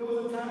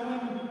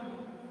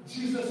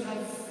Jesus had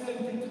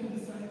 72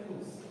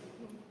 disciples.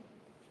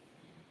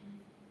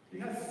 He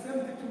had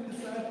 72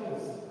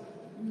 disciples.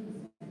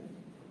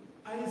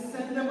 And he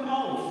sent them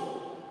out.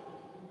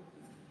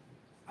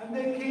 And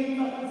they came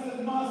back and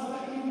said, Master,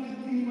 even the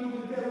demons,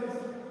 the devils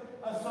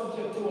are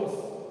subject to us.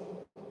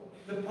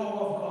 The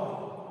power of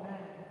God.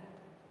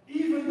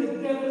 Even the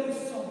devil is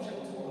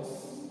subject to us.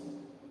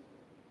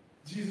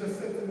 Jesus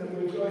said to them,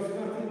 rejoice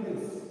not in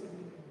this,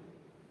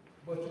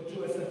 but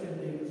rejoice that your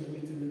name is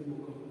written in the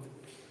book of life.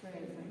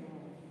 Praise the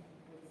Lord.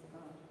 Praise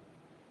God.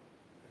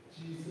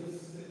 Jesus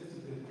said to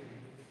them,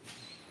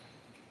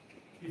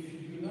 if you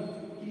do not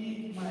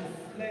eat my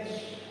flesh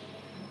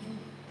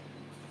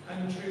and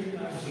drink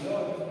my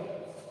blood,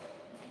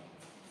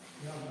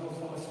 you have no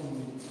part in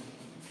me.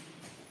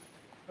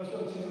 That's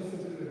what Jesus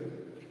said to them.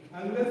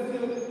 Unless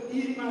you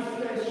eat my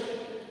flesh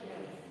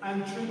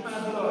and drink my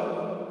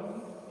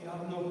blood, you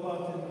have no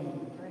part in me.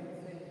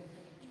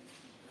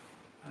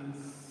 And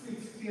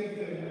 60 of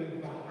them went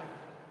back,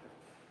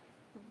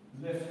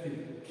 left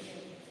him.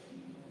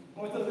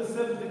 Out of the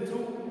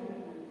 72,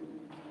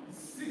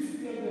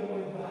 60 of them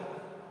went back,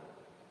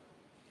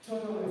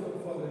 turned away from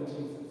following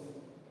Jesus,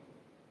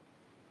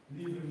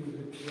 leaving with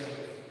the 12.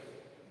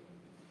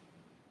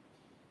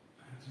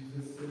 And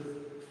Jesus says,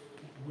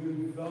 will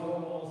thou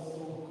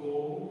also go?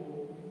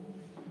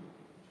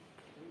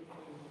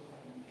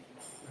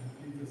 And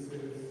Peter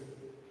says,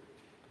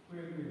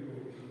 where do we go?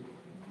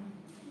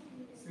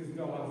 Since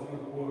thou hast a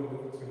word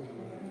of truth.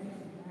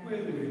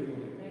 Where do we go?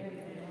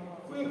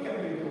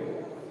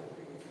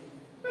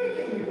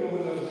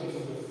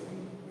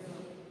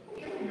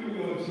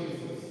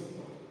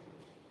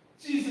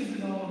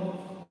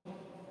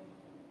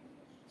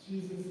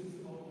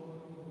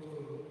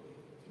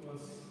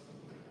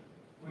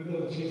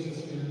 without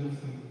Jesus, we are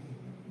nothing.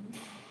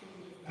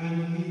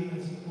 And He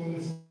has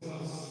promised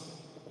us.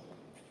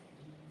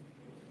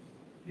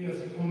 He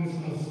has promised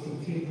us to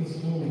take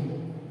us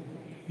home.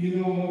 You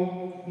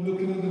know,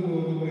 looking at the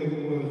world the way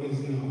the world is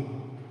now,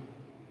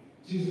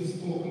 Jesus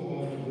spoke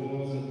about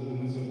wars and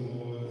rumors of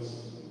wars,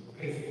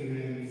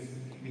 pestilence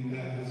in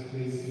diverse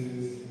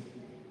places.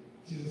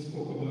 Jesus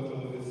spoke about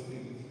all these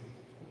things.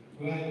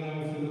 Right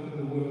now, if you look at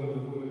the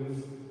world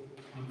is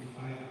on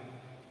fire.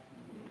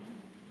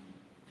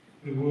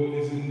 The world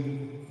is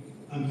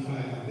on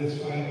fire. There's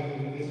fire,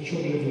 there's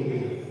trouble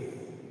everywhere.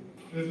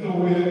 There's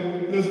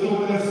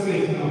nowhere that's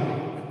safe now.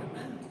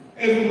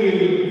 Everywhere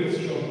there's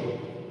trouble.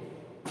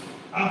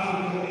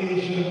 Africa,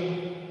 Asia,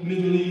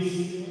 Middle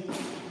East,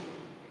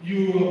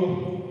 Europe.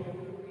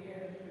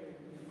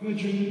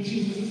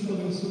 Jesus is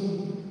coming soon.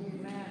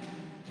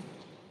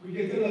 We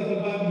get a lot of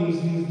bad news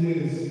these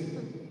days.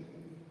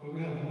 But we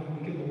have one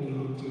we can hold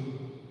on to.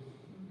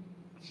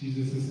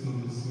 Jesus is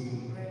coming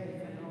soon.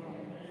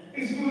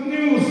 It's good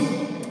news,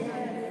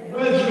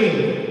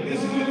 brethren.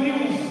 It's good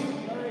news.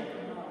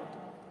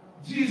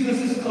 Jesus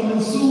is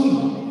coming soon.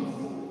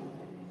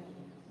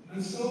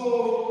 And so,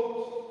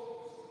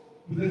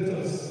 let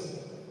us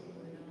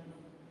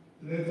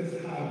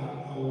have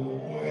our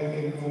oil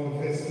in our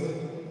vessel.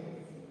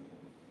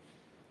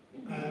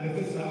 And let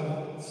us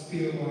have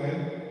spare oil.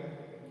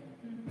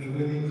 And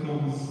when He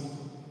comes,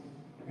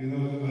 you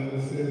know, the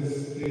Bible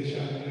says, they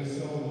shall be a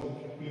sound.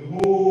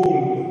 Behold,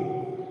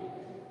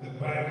 the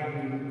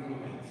bridegroom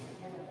cometh.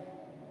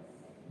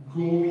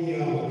 Go ye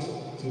out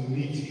to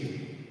meet Him.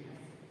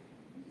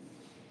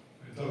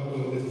 We talk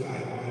about the 5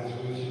 wise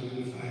virgins and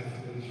the 5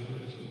 foolish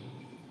virgins.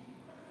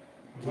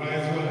 The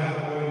wise one have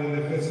oil in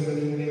the vessel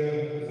in their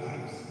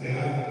lives. They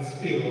have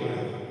spare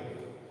oil.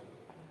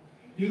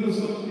 You know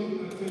something?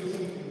 I'll tell you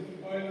something.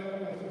 Oil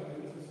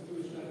is a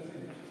spiritual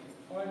thing.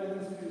 Oil is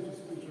a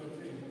spiritual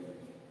thing.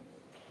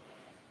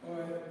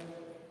 Oil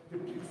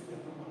depicts the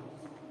heart.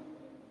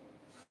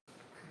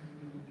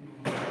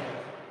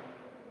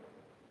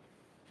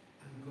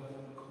 And God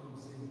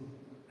comes in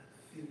and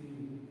fills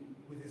you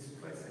with His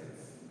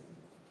presence.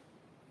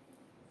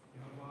 You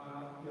have all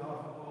the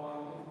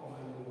oil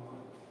you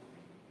want.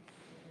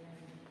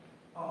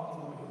 All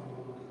the oil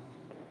you want.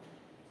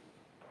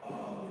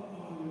 All the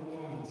oil you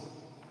want.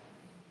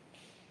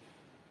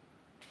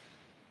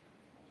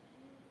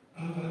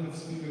 I've had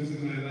experience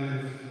in my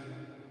life.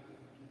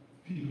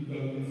 People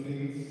tell me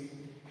things,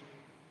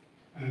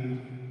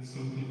 and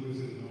some people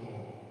say, no,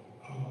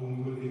 I won't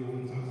go there, I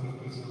won't ask that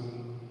person.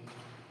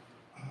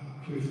 I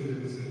pray for them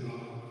and say,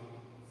 Lord,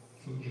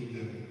 forgive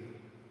them.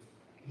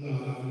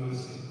 Lord, have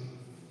mercy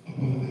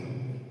upon them.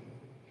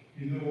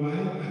 You know why? I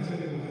tell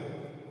you why.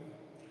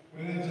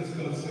 When I just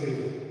got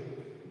saved,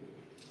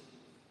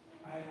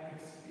 I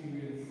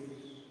experienced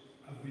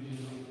a vision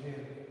of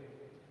hell,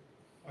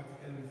 what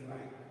hell is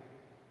like.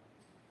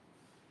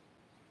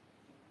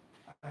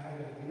 I had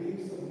a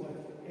glimpse of what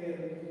hell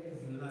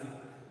is like.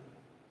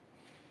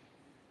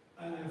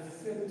 And I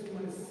said to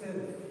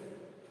myself,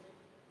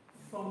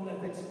 from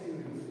that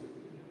experience,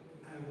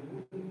 I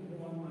wouldn't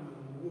want my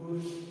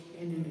worst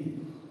enemy.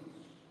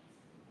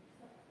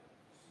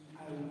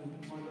 I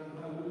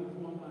wouldn't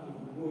want my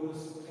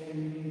worst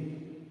enemy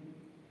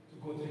to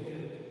go to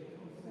hell.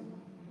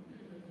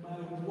 My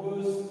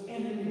worst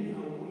enemy, I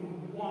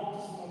wouldn't want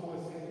my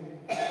worst enemy.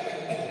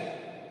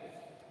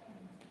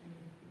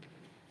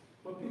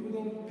 But people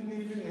don't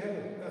believe in hell.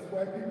 That's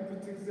why people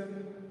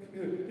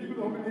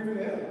don't believe in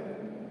hell.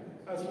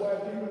 That's why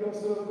people don't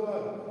serve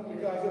God,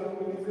 because they don't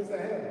believe there's a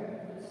hell.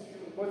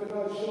 But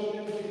God showed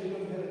them that they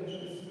don't have the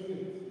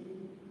Spirit.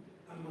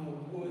 And my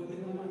word,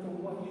 no matter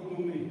what you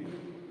do me,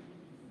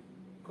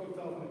 cut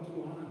off with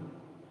 2 hands.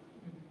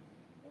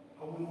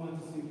 I wouldn't want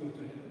to see you go to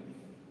hell.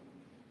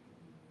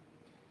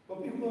 But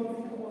people don't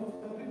think about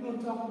hell. People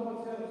don't talk about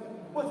hell.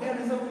 But hell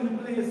is a real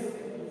place.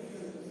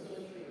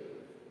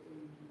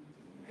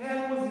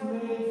 Hell was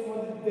made for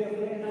the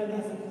devil and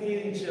his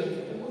angels.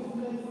 It was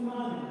made for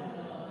man.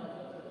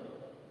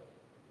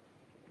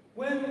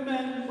 When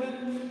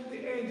the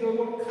angels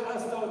were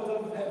cast out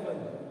of heaven,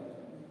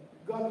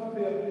 God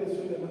prepared a place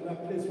for them, and that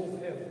place was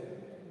heaven.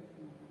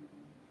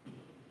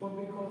 But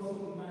because of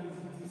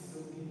man's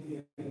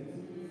disobedience,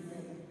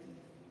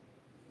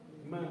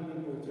 man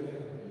will go to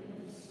hell.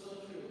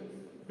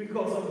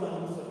 Because of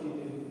man's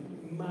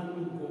disobedience, man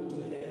will go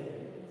to hell.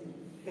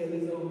 Hell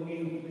is a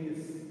real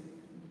place.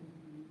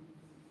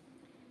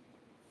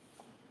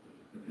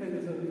 Hell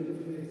is a real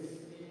place.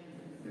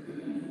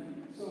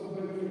 So,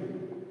 brethren,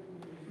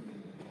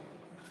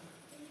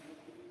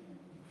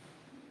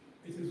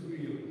 it is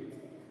real.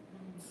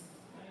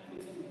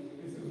 It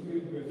is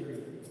real,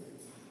 brethren.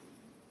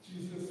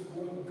 Jesus,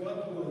 what God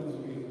word is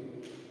real.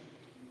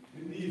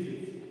 Believe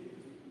it.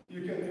 You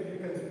can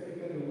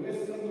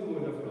rest on the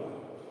word of God.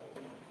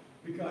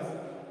 Because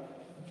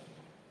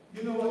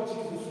you know what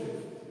Jesus says?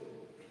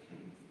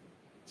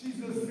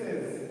 Jesus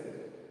says,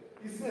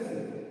 He says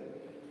it,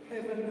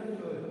 heaven and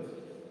earth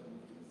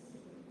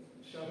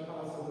shall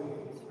pass away,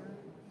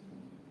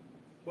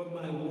 but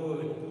my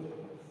word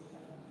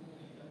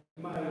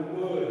My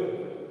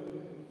word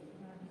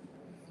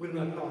will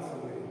not pass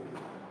away.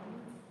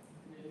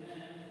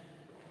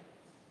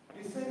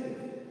 He said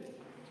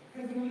it.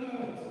 Heaven and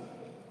earth.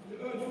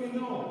 The earth we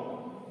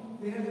know,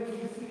 the heaven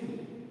we see,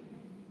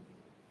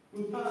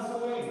 will pass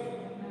away.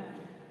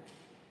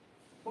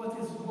 But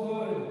his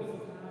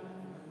word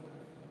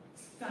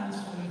stands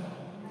forever.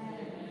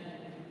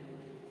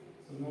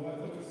 So now I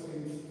thought we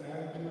saying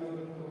standing on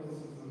the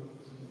promises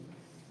of Jesus.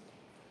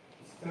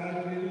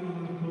 Standing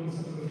on the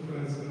promises of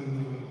Christ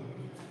and the Lord.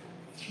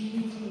 Through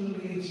eternal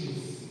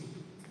ages,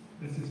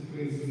 let his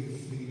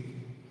praises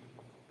sing.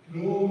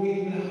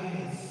 Glory in the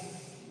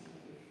highest,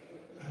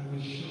 I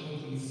will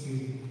shout and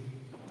sing.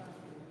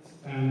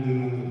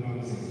 Standing on the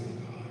promises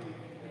of God.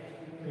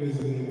 Praise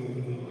the name of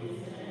the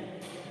Lord.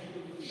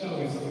 Shall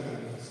we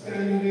stand?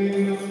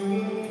 Standing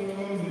on the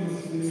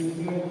promises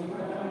of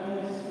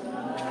Christ.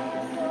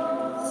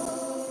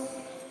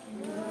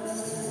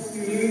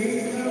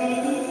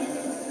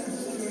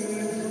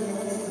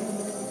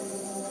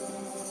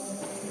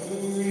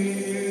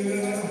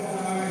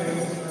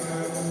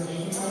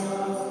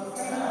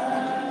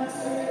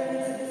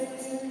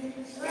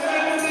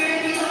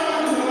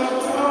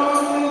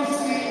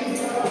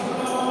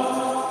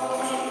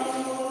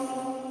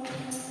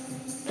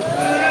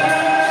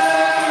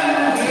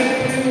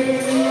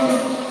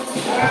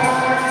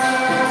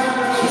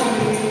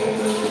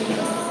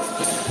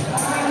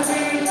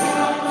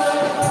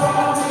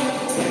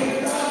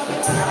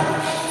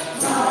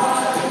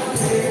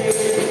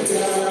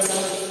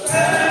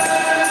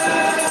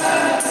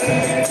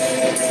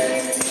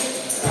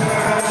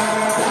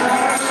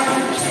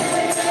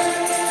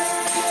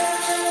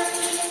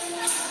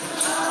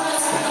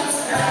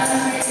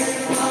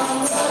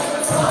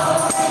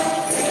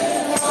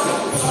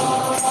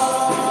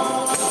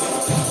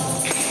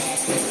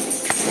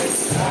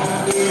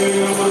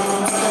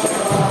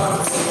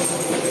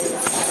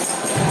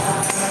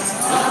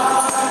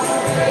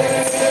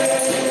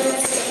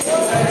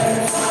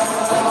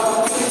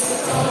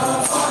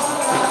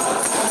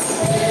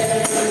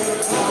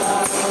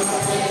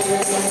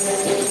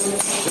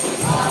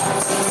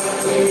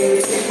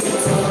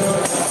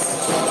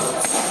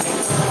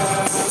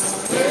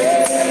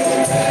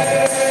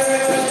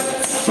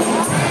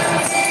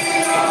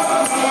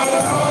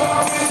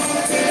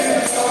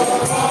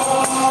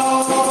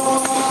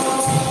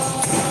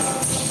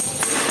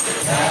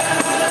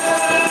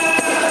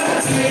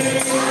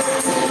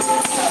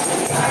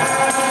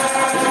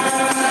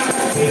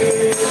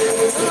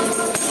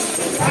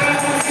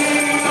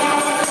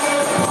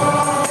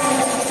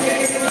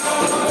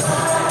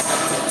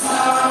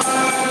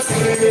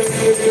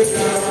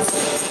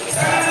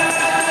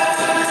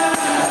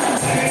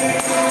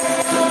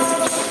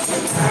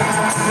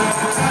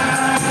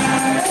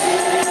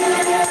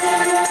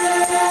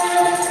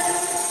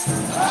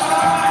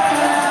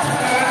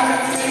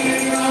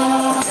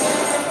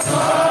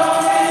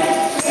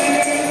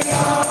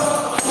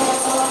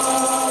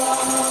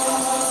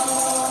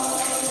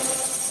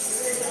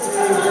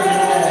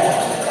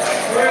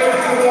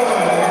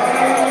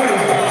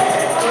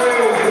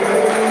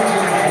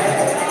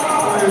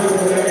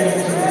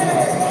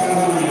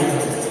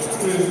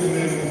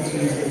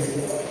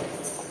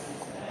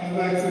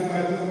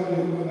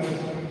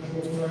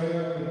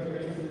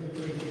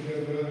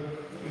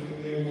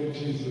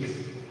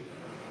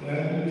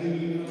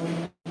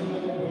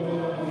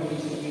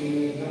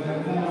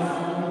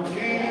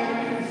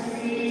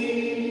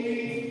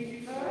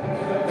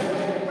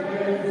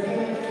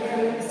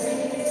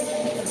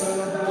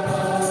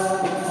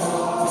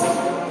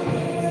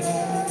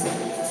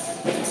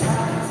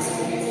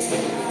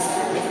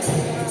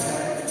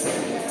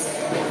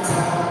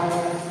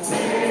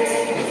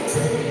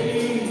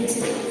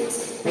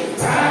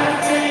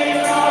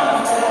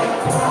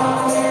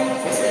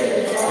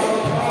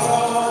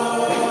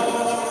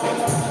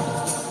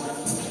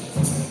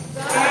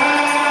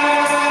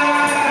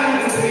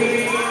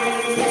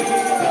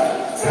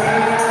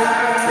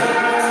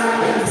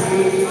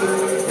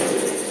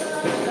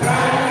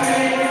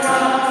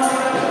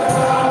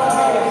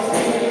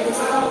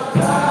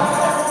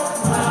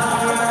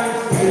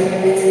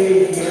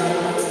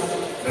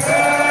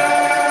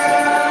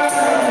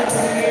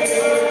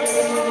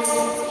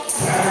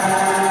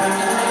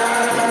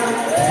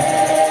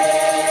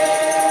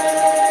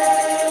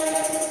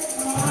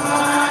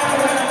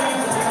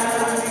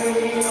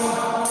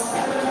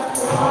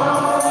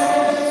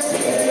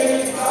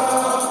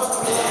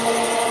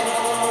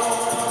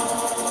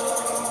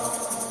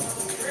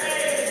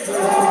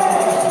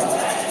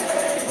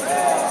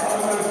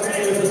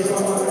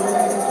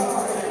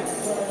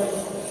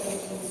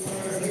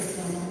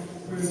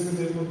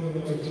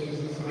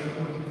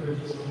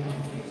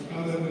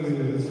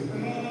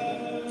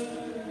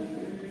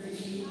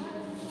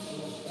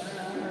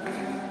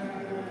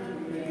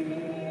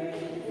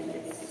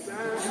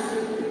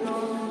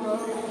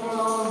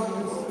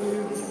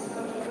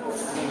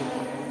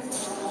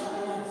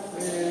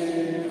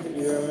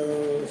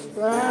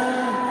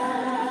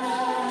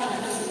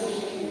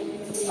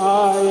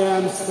 I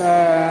am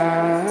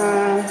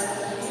stand.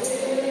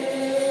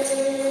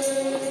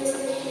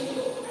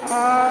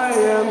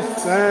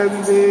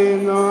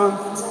 standing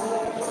on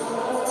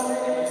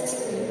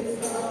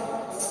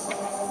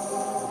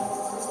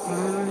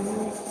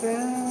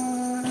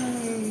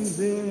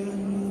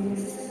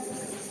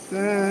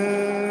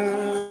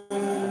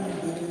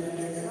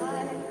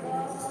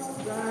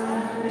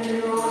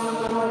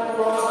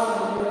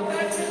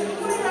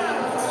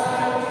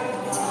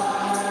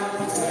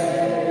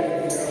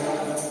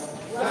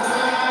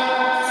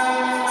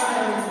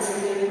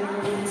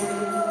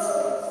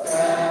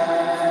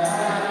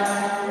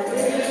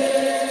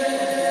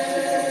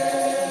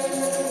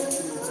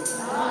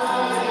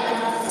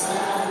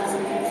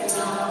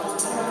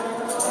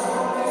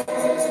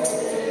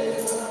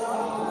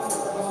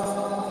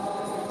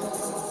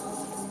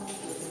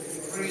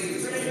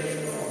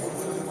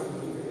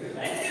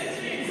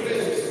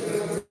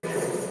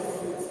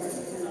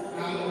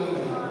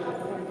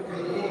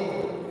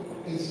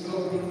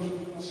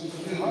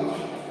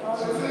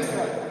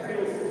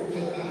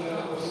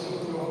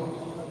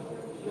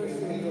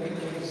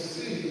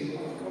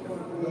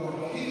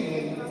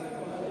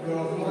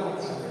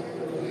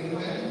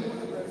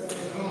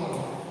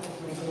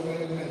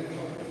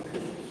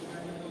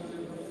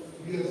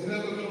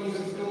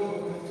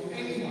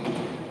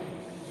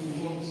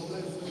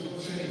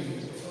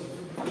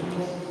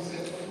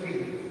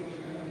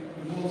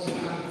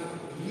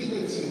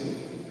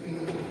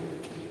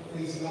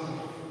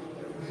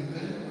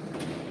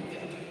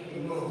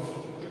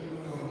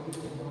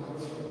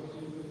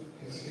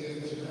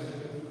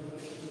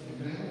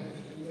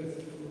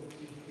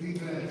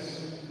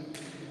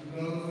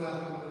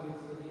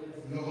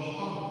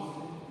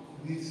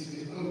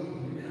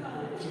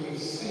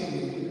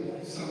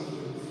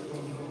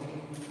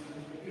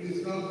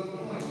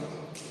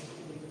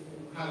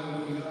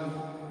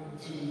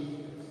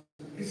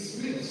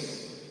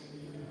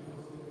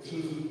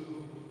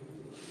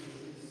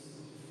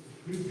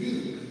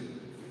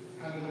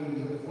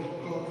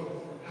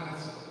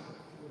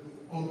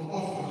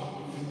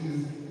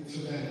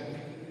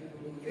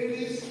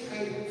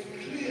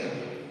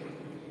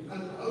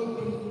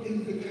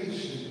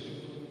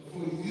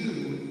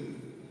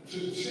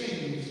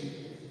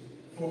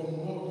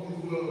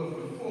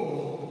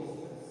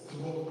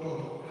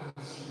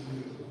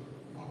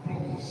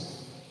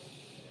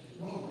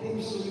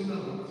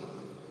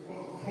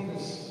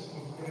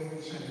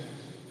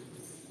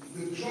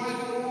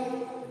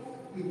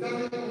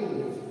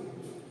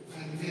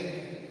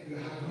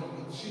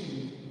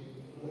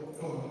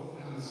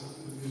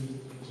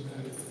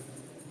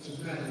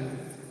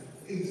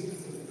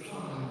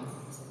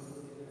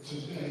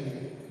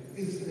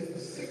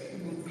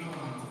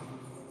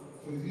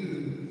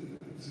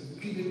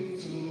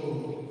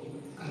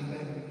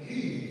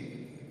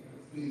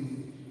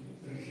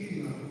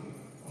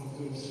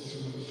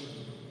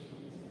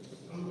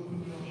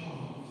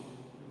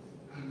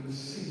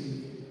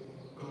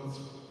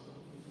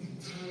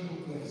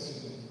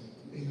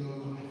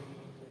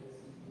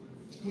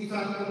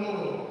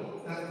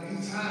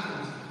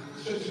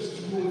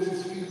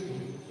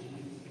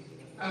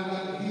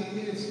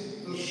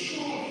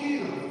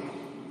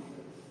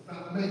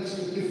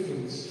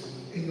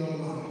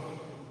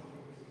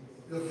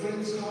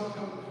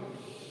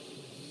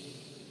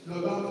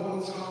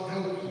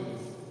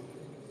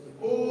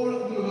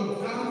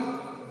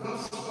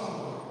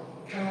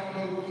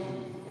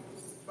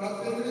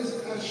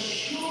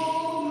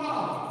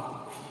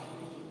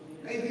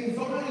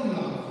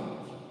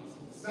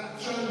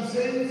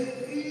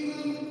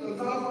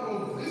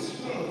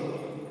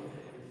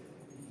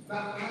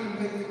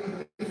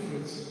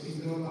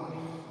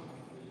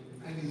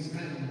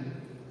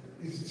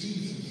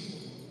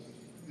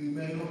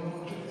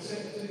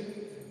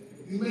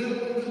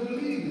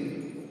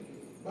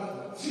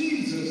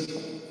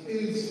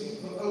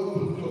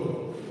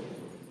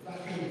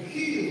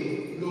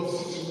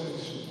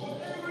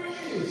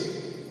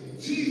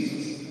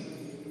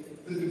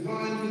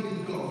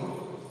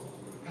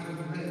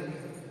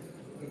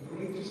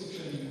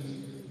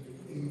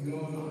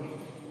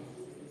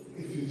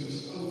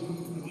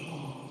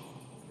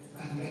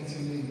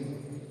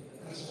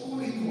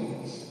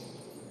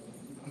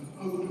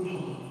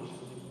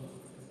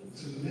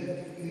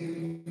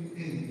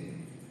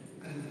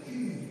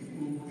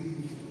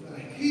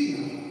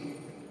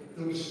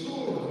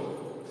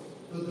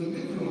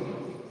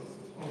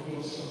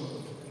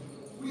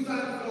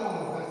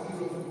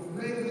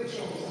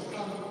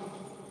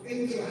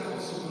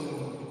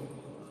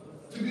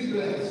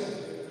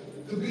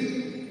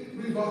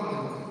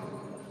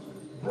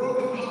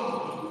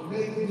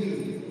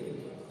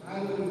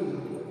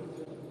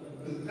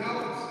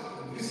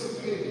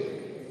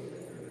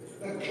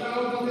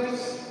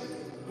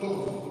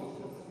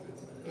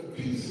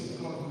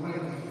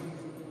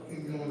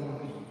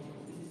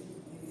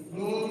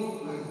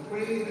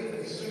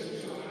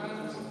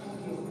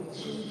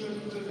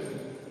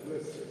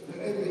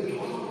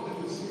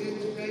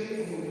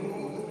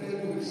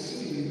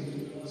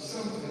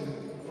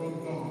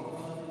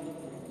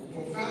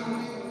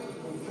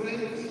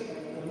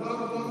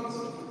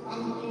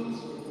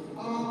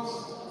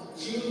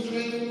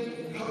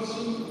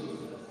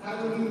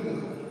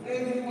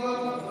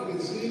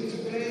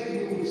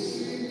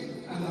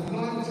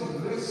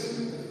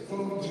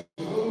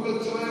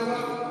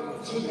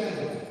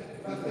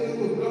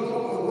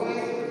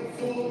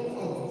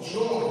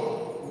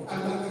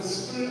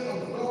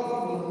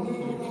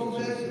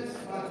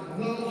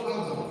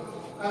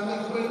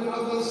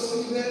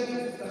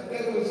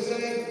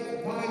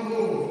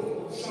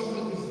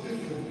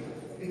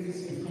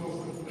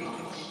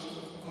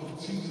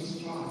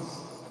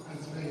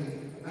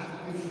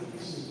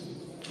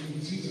In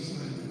Jesus'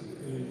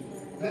 name.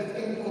 Let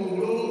them, oh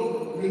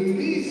Lord,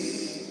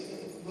 release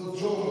the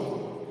joy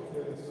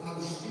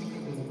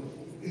unspeakable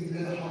in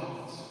their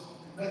hearts.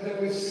 Let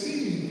them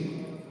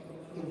receive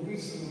the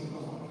wisdom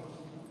of God,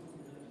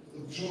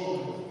 the joy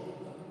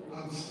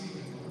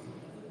unspeakable,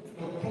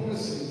 the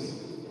promises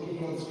of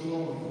God's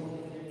glory.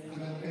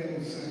 And that they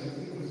will say,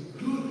 it was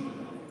good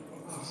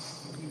for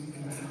us to be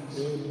in the house.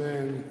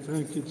 Amen.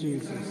 Thank you,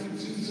 Jesus. Thank you,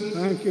 Jesus.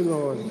 Thank you,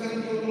 Lord. We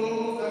thank you,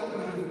 Lord,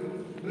 that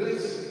you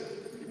bless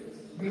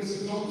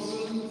Mr.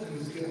 Thompson and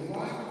his dear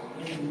wife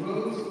and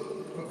Rose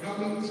for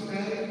coming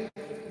today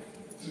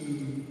to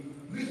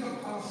lift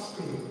up our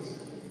spirits,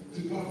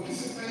 to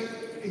participate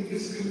in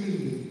this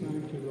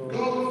communion. Thank you, Lord.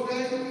 Go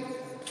with them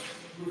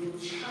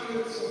with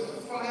chariots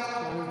of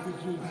fire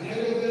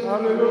ahead of them.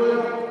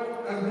 Hallelujah.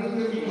 And bring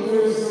them Praise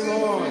close the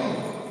Lord.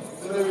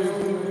 safely. Praise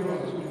the name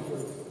of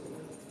Jesus.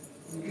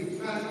 We give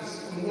thanks,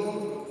 O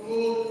Lord,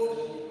 for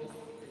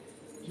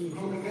the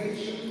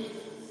congregation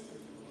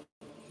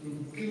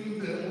who've given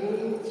their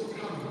all to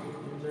come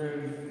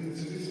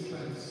into this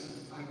place.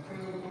 I pray,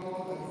 O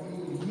God, that you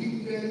will meet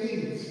their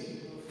needs,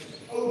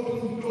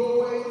 open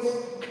doorways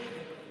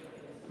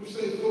which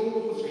they thought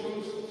was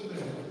closed to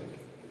them,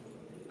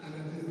 and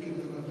that they give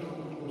them a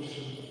double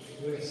portion.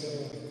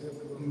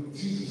 In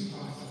Jesus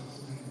Christ's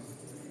name.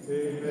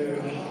 Amen.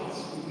 Their hearts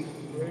be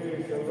lifted.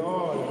 Praise the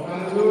Lord.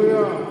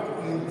 Hallelujah.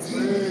 In Praise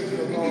Jesus'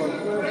 the name. Lord.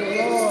 Praise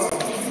the Lord.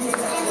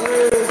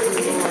 Praise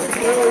the Lord.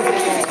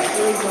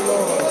 Praise the Lord. Praise the Lord. Praise the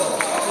Lord.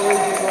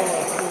 Praise the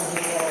Lord.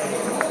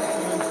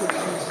 Thank you,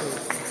 Jesus.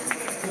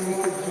 Thank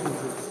you,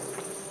 Jesus.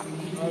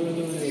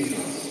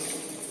 Hallelujah.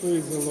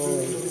 Praise the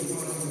Lord.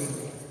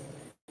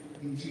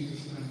 In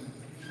Jesus' name.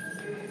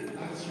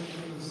 As we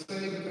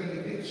say the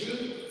benediction,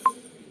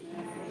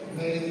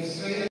 may the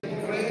same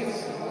grace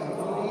of our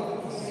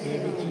Lord,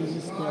 Savior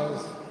Jesus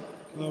Christ,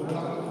 love of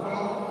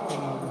God,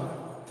 Father,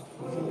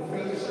 the full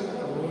fellowship of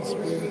the Holy Holy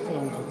Spirit, Spirit,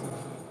 Comforter,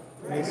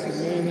 let's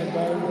remain and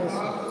abide with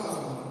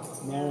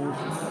us now and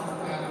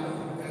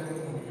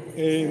forever.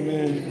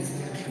 Amen.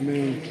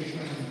 Amen.